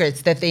have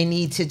secrets that they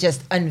need to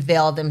just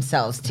unveil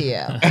themselves to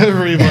you.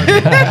 Every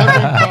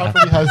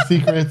property has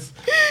secrets.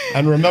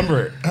 And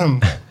remember,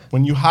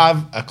 when you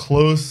have a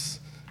close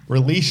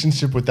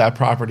relationship with that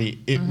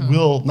property, it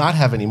will not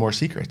have any more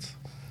secrets.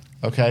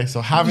 Okay,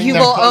 so you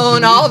will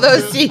own all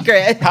those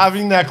secrets.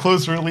 Having that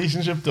close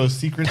relationship, those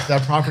secrets,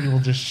 that property will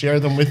just share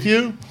them with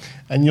you,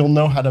 and you'll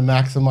know how to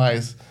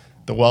maximize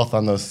the wealth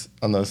on those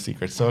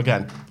secrets. So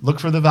again, look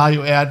for the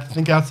value add.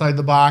 Think outside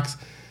the box.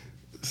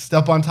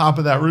 Step on top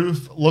of that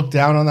roof. Look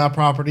down on that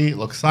property.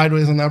 Look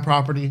sideways on that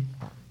property.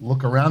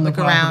 Look around the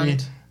property.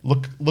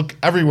 Look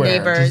everywhere.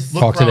 Neighbors. Just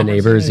look Talk to the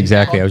neighbors.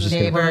 Exactly. I was just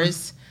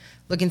neighbors.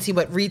 Look and see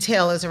what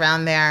retail is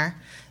around there.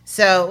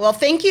 So, well,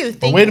 thank you.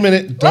 But wait a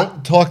minute.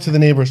 Don't talk to the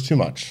neighbors too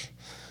much,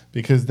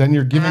 because then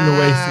you're giving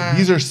away.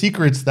 These are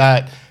secrets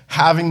that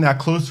having that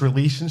close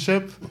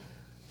relationship,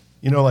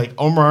 like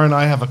Omar and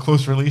I have a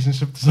close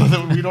relationship so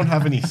that we don't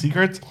have any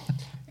secrets.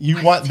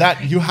 You want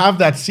that, you have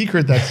that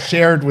secret that's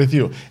shared with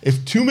you.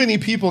 If too many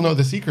people know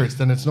the secrets,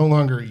 then it's no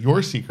longer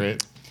your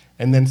secret,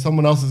 and then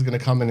someone else is going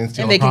to come in and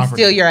steal the property. And they can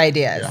steal your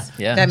ideas.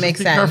 Yeah. That makes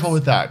sense. Be careful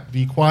with that.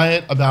 Be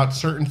quiet about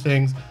certain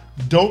things.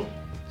 Don't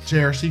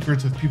share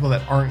secrets with people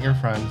that aren't your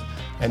friends,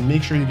 and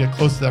make sure you get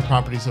close to that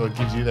property so it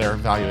gives you their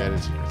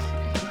value-added secrets.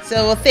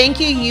 So, well,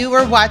 thank you. You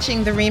were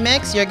watching The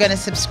Remix. You're going to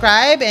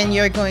subscribe, and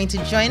you're going to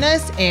join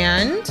us,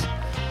 and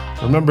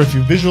remember, if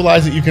you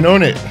visualize it, you can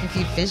own it. if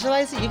you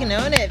visualize it, you can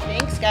own it.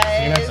 Thanks, guys.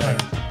 See you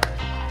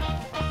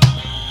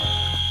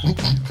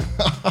next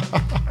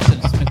time.